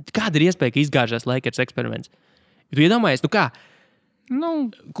kāda ir iespēja, ka izgāžās Lakers eksperiments? Tu iedomājies,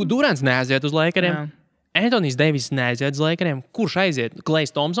 Durants neaiziet uz Lakeriem, Anthony's Davis neaiziet uz Lakeriem, kurš aiziet?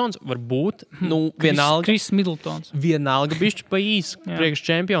 Klejs Thompsons varbūt, vienalga. Kris Middletons. Vienalga bišķi pa īsu priekš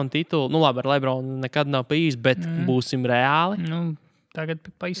čempionu titulu. Labi, ar Lebronu nekad nav pa īsu, bet būsim reāli. Tagad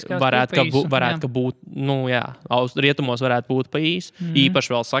pa izskatās varētu būt, rietumos varētu būt pa īsu.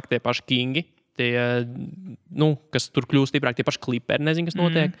 Īpaši vēl saka tie paši Kingi, kas tur kļūst stiprāk, tie paši Clipperi, nezinu, kas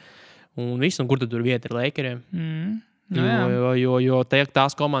notiek. Un viss, un kur tad tur vieta ir Lakeriem? Jo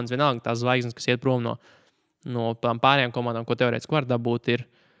tās komandas vienalga, tās zvaigznes, kas iet prom no pārējām komandām, ko teorētiski var dabūt, ir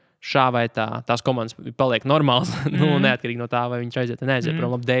šā vai tā. Tās komandas paliek normāls, neatkarīgi no tā, vai viņš aiziet, neaiziet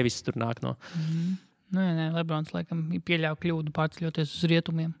prom. Labi, Davis tur nāk no. Nē, Lebrons laikam pieļauj kļūdu pārceļoties uz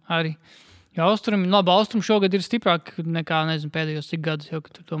rietumiem arī. Ja Austrumi šogad ir stiprāk nekā, pēdējos cik gadus, jo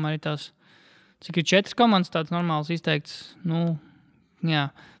tur tomēr ir tās, cik ir 4 komandas tāds normāls izteikts, jā.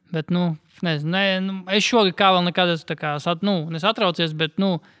 Bet, es šogad kā vēl nekad nesatraucies, bet,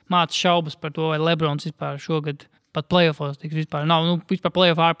 mācu šaubas par to, vai Lebrons vispār šogad pat playoffos tiks vispār. Nav, vispār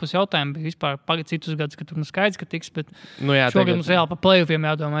playoff ārpus jautājumu, bija vispār citus gadus, ka tur skaidrs, ka tiks, bet šogad mums reāli par playoffiem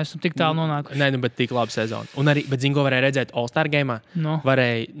jādomā, esam tik tālu nonākuši. Bet tik laba sezona. Un arī, bet zinu, ko varēja redzēt All-Star game'ā?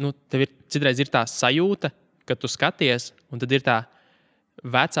 Tev citreiz ir tā sajūta, ka tu skaties, un tad ir tā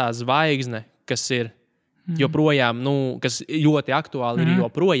vecā zvaigzne, kas ir joprojām, kas ļoti aktuāli ir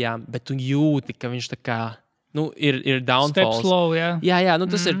joprojām, bet tu jūti, ka viņš tā kā, ir downfalls. Step slow, jā. Jā,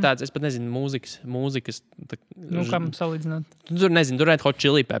 tas ir tāds, es pat nezinu, mūzikas. Kam salīdzināt? Tur Red Hot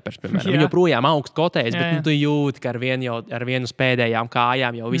Chili Peppers, piemēram. Viņi joprojām augst kotējas, bet tu jūti, ka ar vienu uz pēdējām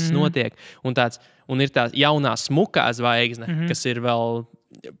kājām jau viss notiek. Un ir tā jaunā smukā zvaigzne, kas ir vēl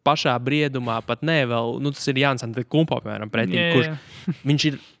pašā briedumā, pat ne vēl, tas ir Jānis Antetokounmpo, piemēram, pretī, kurš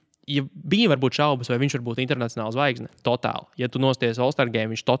viņš ir. Ja bija varbūt šaubas, vai viņš var būt internacionāls zvaigzne, totāli. Ja tu nosties All-Star game,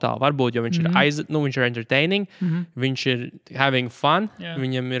 viņš totāli var būt, jo viņš viņš ir entertaining, viņš ir having fun,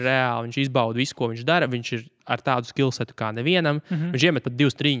 viņam ir reāli, viņš izbauda visu, ko viņš dara, viņš ir ar tādu skillsetu kā nevienam, viņš iemet pat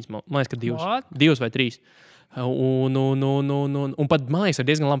 2 trīņus, man liekas, ka 2 vai 3. Un pat, man liekas, ar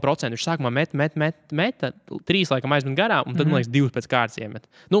diezgan labu procentu. Viņš sākumā meta 3 laikam aizmet garā, un tad, man liekas, 2 pēc kārtas iemet.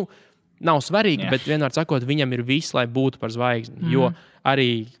 Nav svarīgi, bet vienmēr sakot, viņam ir viss, lai būtu par zvaigzni, jo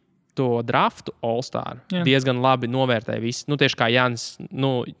arī to draftu All-Star diezgan labi novērtēja visi. Tieši kā Jānis,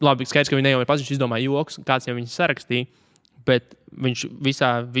 labi, skaidrs, ka viņi jau ir pats, viņš izdomāja joks, kāds jau viņus sarakstīja, bet viņš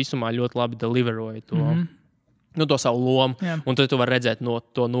visumā ļoti labi deliveroja to savu lomu. Un tad tu vari redzēt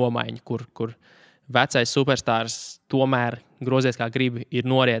to nomaiņu, kur vecais superstārs tomēr grozies kā gribi, ir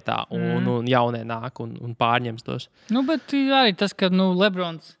norietā un jaunie nāk un pārņems tos. Bet arī tas, ka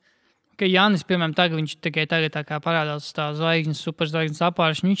Lebrons, ka Jānis, piemēram, viņš tikai tagad tā kā parādās tā zvaigznes, superzvaigznes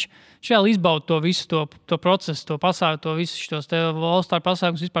apārš, viņš vēl izbauda to visu, to procesu, to pasākumu, to visu šitos te All-Star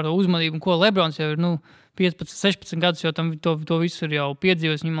pasākumus, vispār to uzmanību, un ko Lebrons jau ir, 15, 16 gadus, jo tam to visu ir jau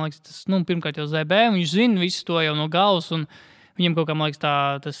piedzīvojis. Viņam, liekas, tas, pirmkārt jau ZB, viņš zina visu to jau no galvas, un viņam kaut kā, man liekas,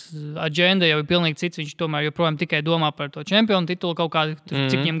 tas agenda jau ir pilnīgi cits, viņš tomēr joprojām tikai domā par to čempionu titulu kaut kādu,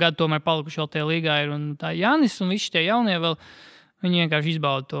 cik viņam gadu tomēr palikuši vēl tajā līgā ir, un tā Jānis un visi tie jaunie vēl, viņi vienkārši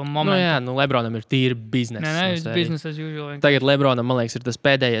izbauda to momentu. Lebronam ir tīri biznesa. Nē, business as usual. Tagad Lebronam, man liekas, ir tas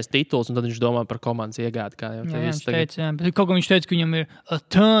pēdējais tituls, un tad viņš domā par komandas iegādi. Viņš teica, bet kaut kā viņš teica, ka viņam ir a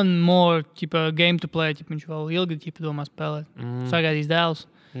ton more game to play, viņš vēl ilgi domā spēlēt. Sagaidīs dēlus.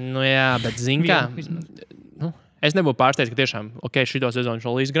 Bet zin kā, es nebūtu pārsteigts, ka tiešām, šito sezonu viņš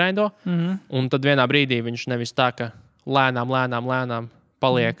vēl izgrindo, un tad vienā brīdī viņš nevis tā, ka lēnām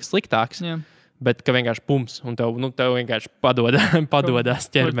paliek sliktāks. Bet ka vienkārši pums, un tev vienkārši padodās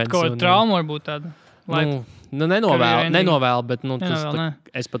ķermenis. Kaut trauma var būt tāda? Nenovēl, bet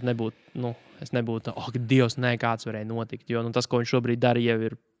es pat nebūtu, Dievs, kāds varēja notikt. Jo tas, ko viņš šobrīd dara, jau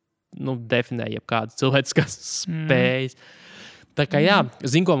ir definēja kādas cilvēciskas spējas. Tā kā jā,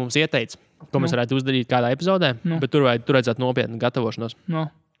 zinu, ko mums ieteica, ko mēs varētu uzdarīt kādā epizodē, bet tur vajadzētu nopietnu gatavošanos.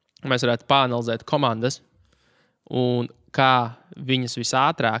 Mēs varētu pāanalizēt komandas un kā viņas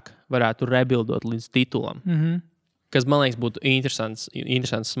visātrāk varētu rebildot līdz titulam. Kas, man liekas, būtu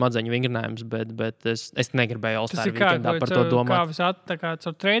interesants smadzeņu vingrinājums, bet es negribēju All-Star weekendā par to domāt. Tā kā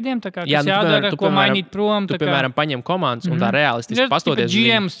caur treidiem, kas jādara, ko mainīt prom. Tu, piemēram, paņem komandas un tā realistiski pastoties.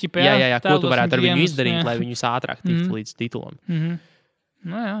 Ko tu varētu ar viņu izdarīt, lai viņus ātrāk tiktu līdz titulam.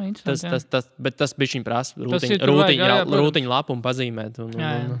 Jā, interesanti. Bet tas bišķiņ prasa rūtiņu lapu un pazīmēt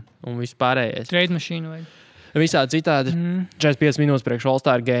un viss pārējais. Trade mašīnu vajag. Visādi citādi. 45 minūtes priekš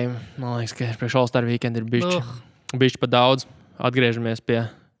All-Star game. Man liekas, ka priekš All-Star weekend ir bišķi pa daudz. Atgriežamies pie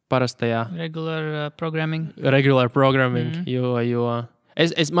parastajā regular programming. Jo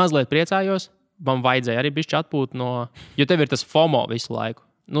es mazliet priecājos. Man vajadzēja arī bišķi atpūt jo tev ir tas FOMO visu laiku.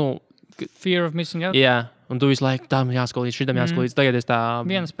 Fear of missing out. Jā, un tu visu laiku tam jāskolīdz, šitam jāskolīdz. Tagad es tā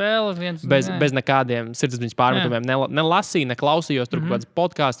viena spēle, bez nekādiem sirdsapziņas pārmetumiem nelasīju, neklausījos tur kāds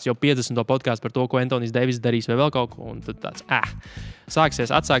podcasts, jau 50. podcasts par to, ko Antonijs Deivis darīs vai vēl kaut ko. Un tad tāds,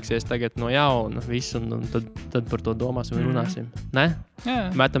 atsāksies tagad no jauna viss, un tad par to domāsim un runāsim. Ne?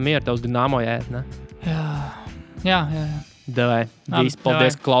 Jā. Metam mieru tavs Dinamo jēt, ne? Jā. Davai.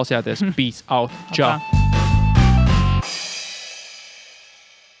 Paldies, ka klausījāties. Peace out. Čau.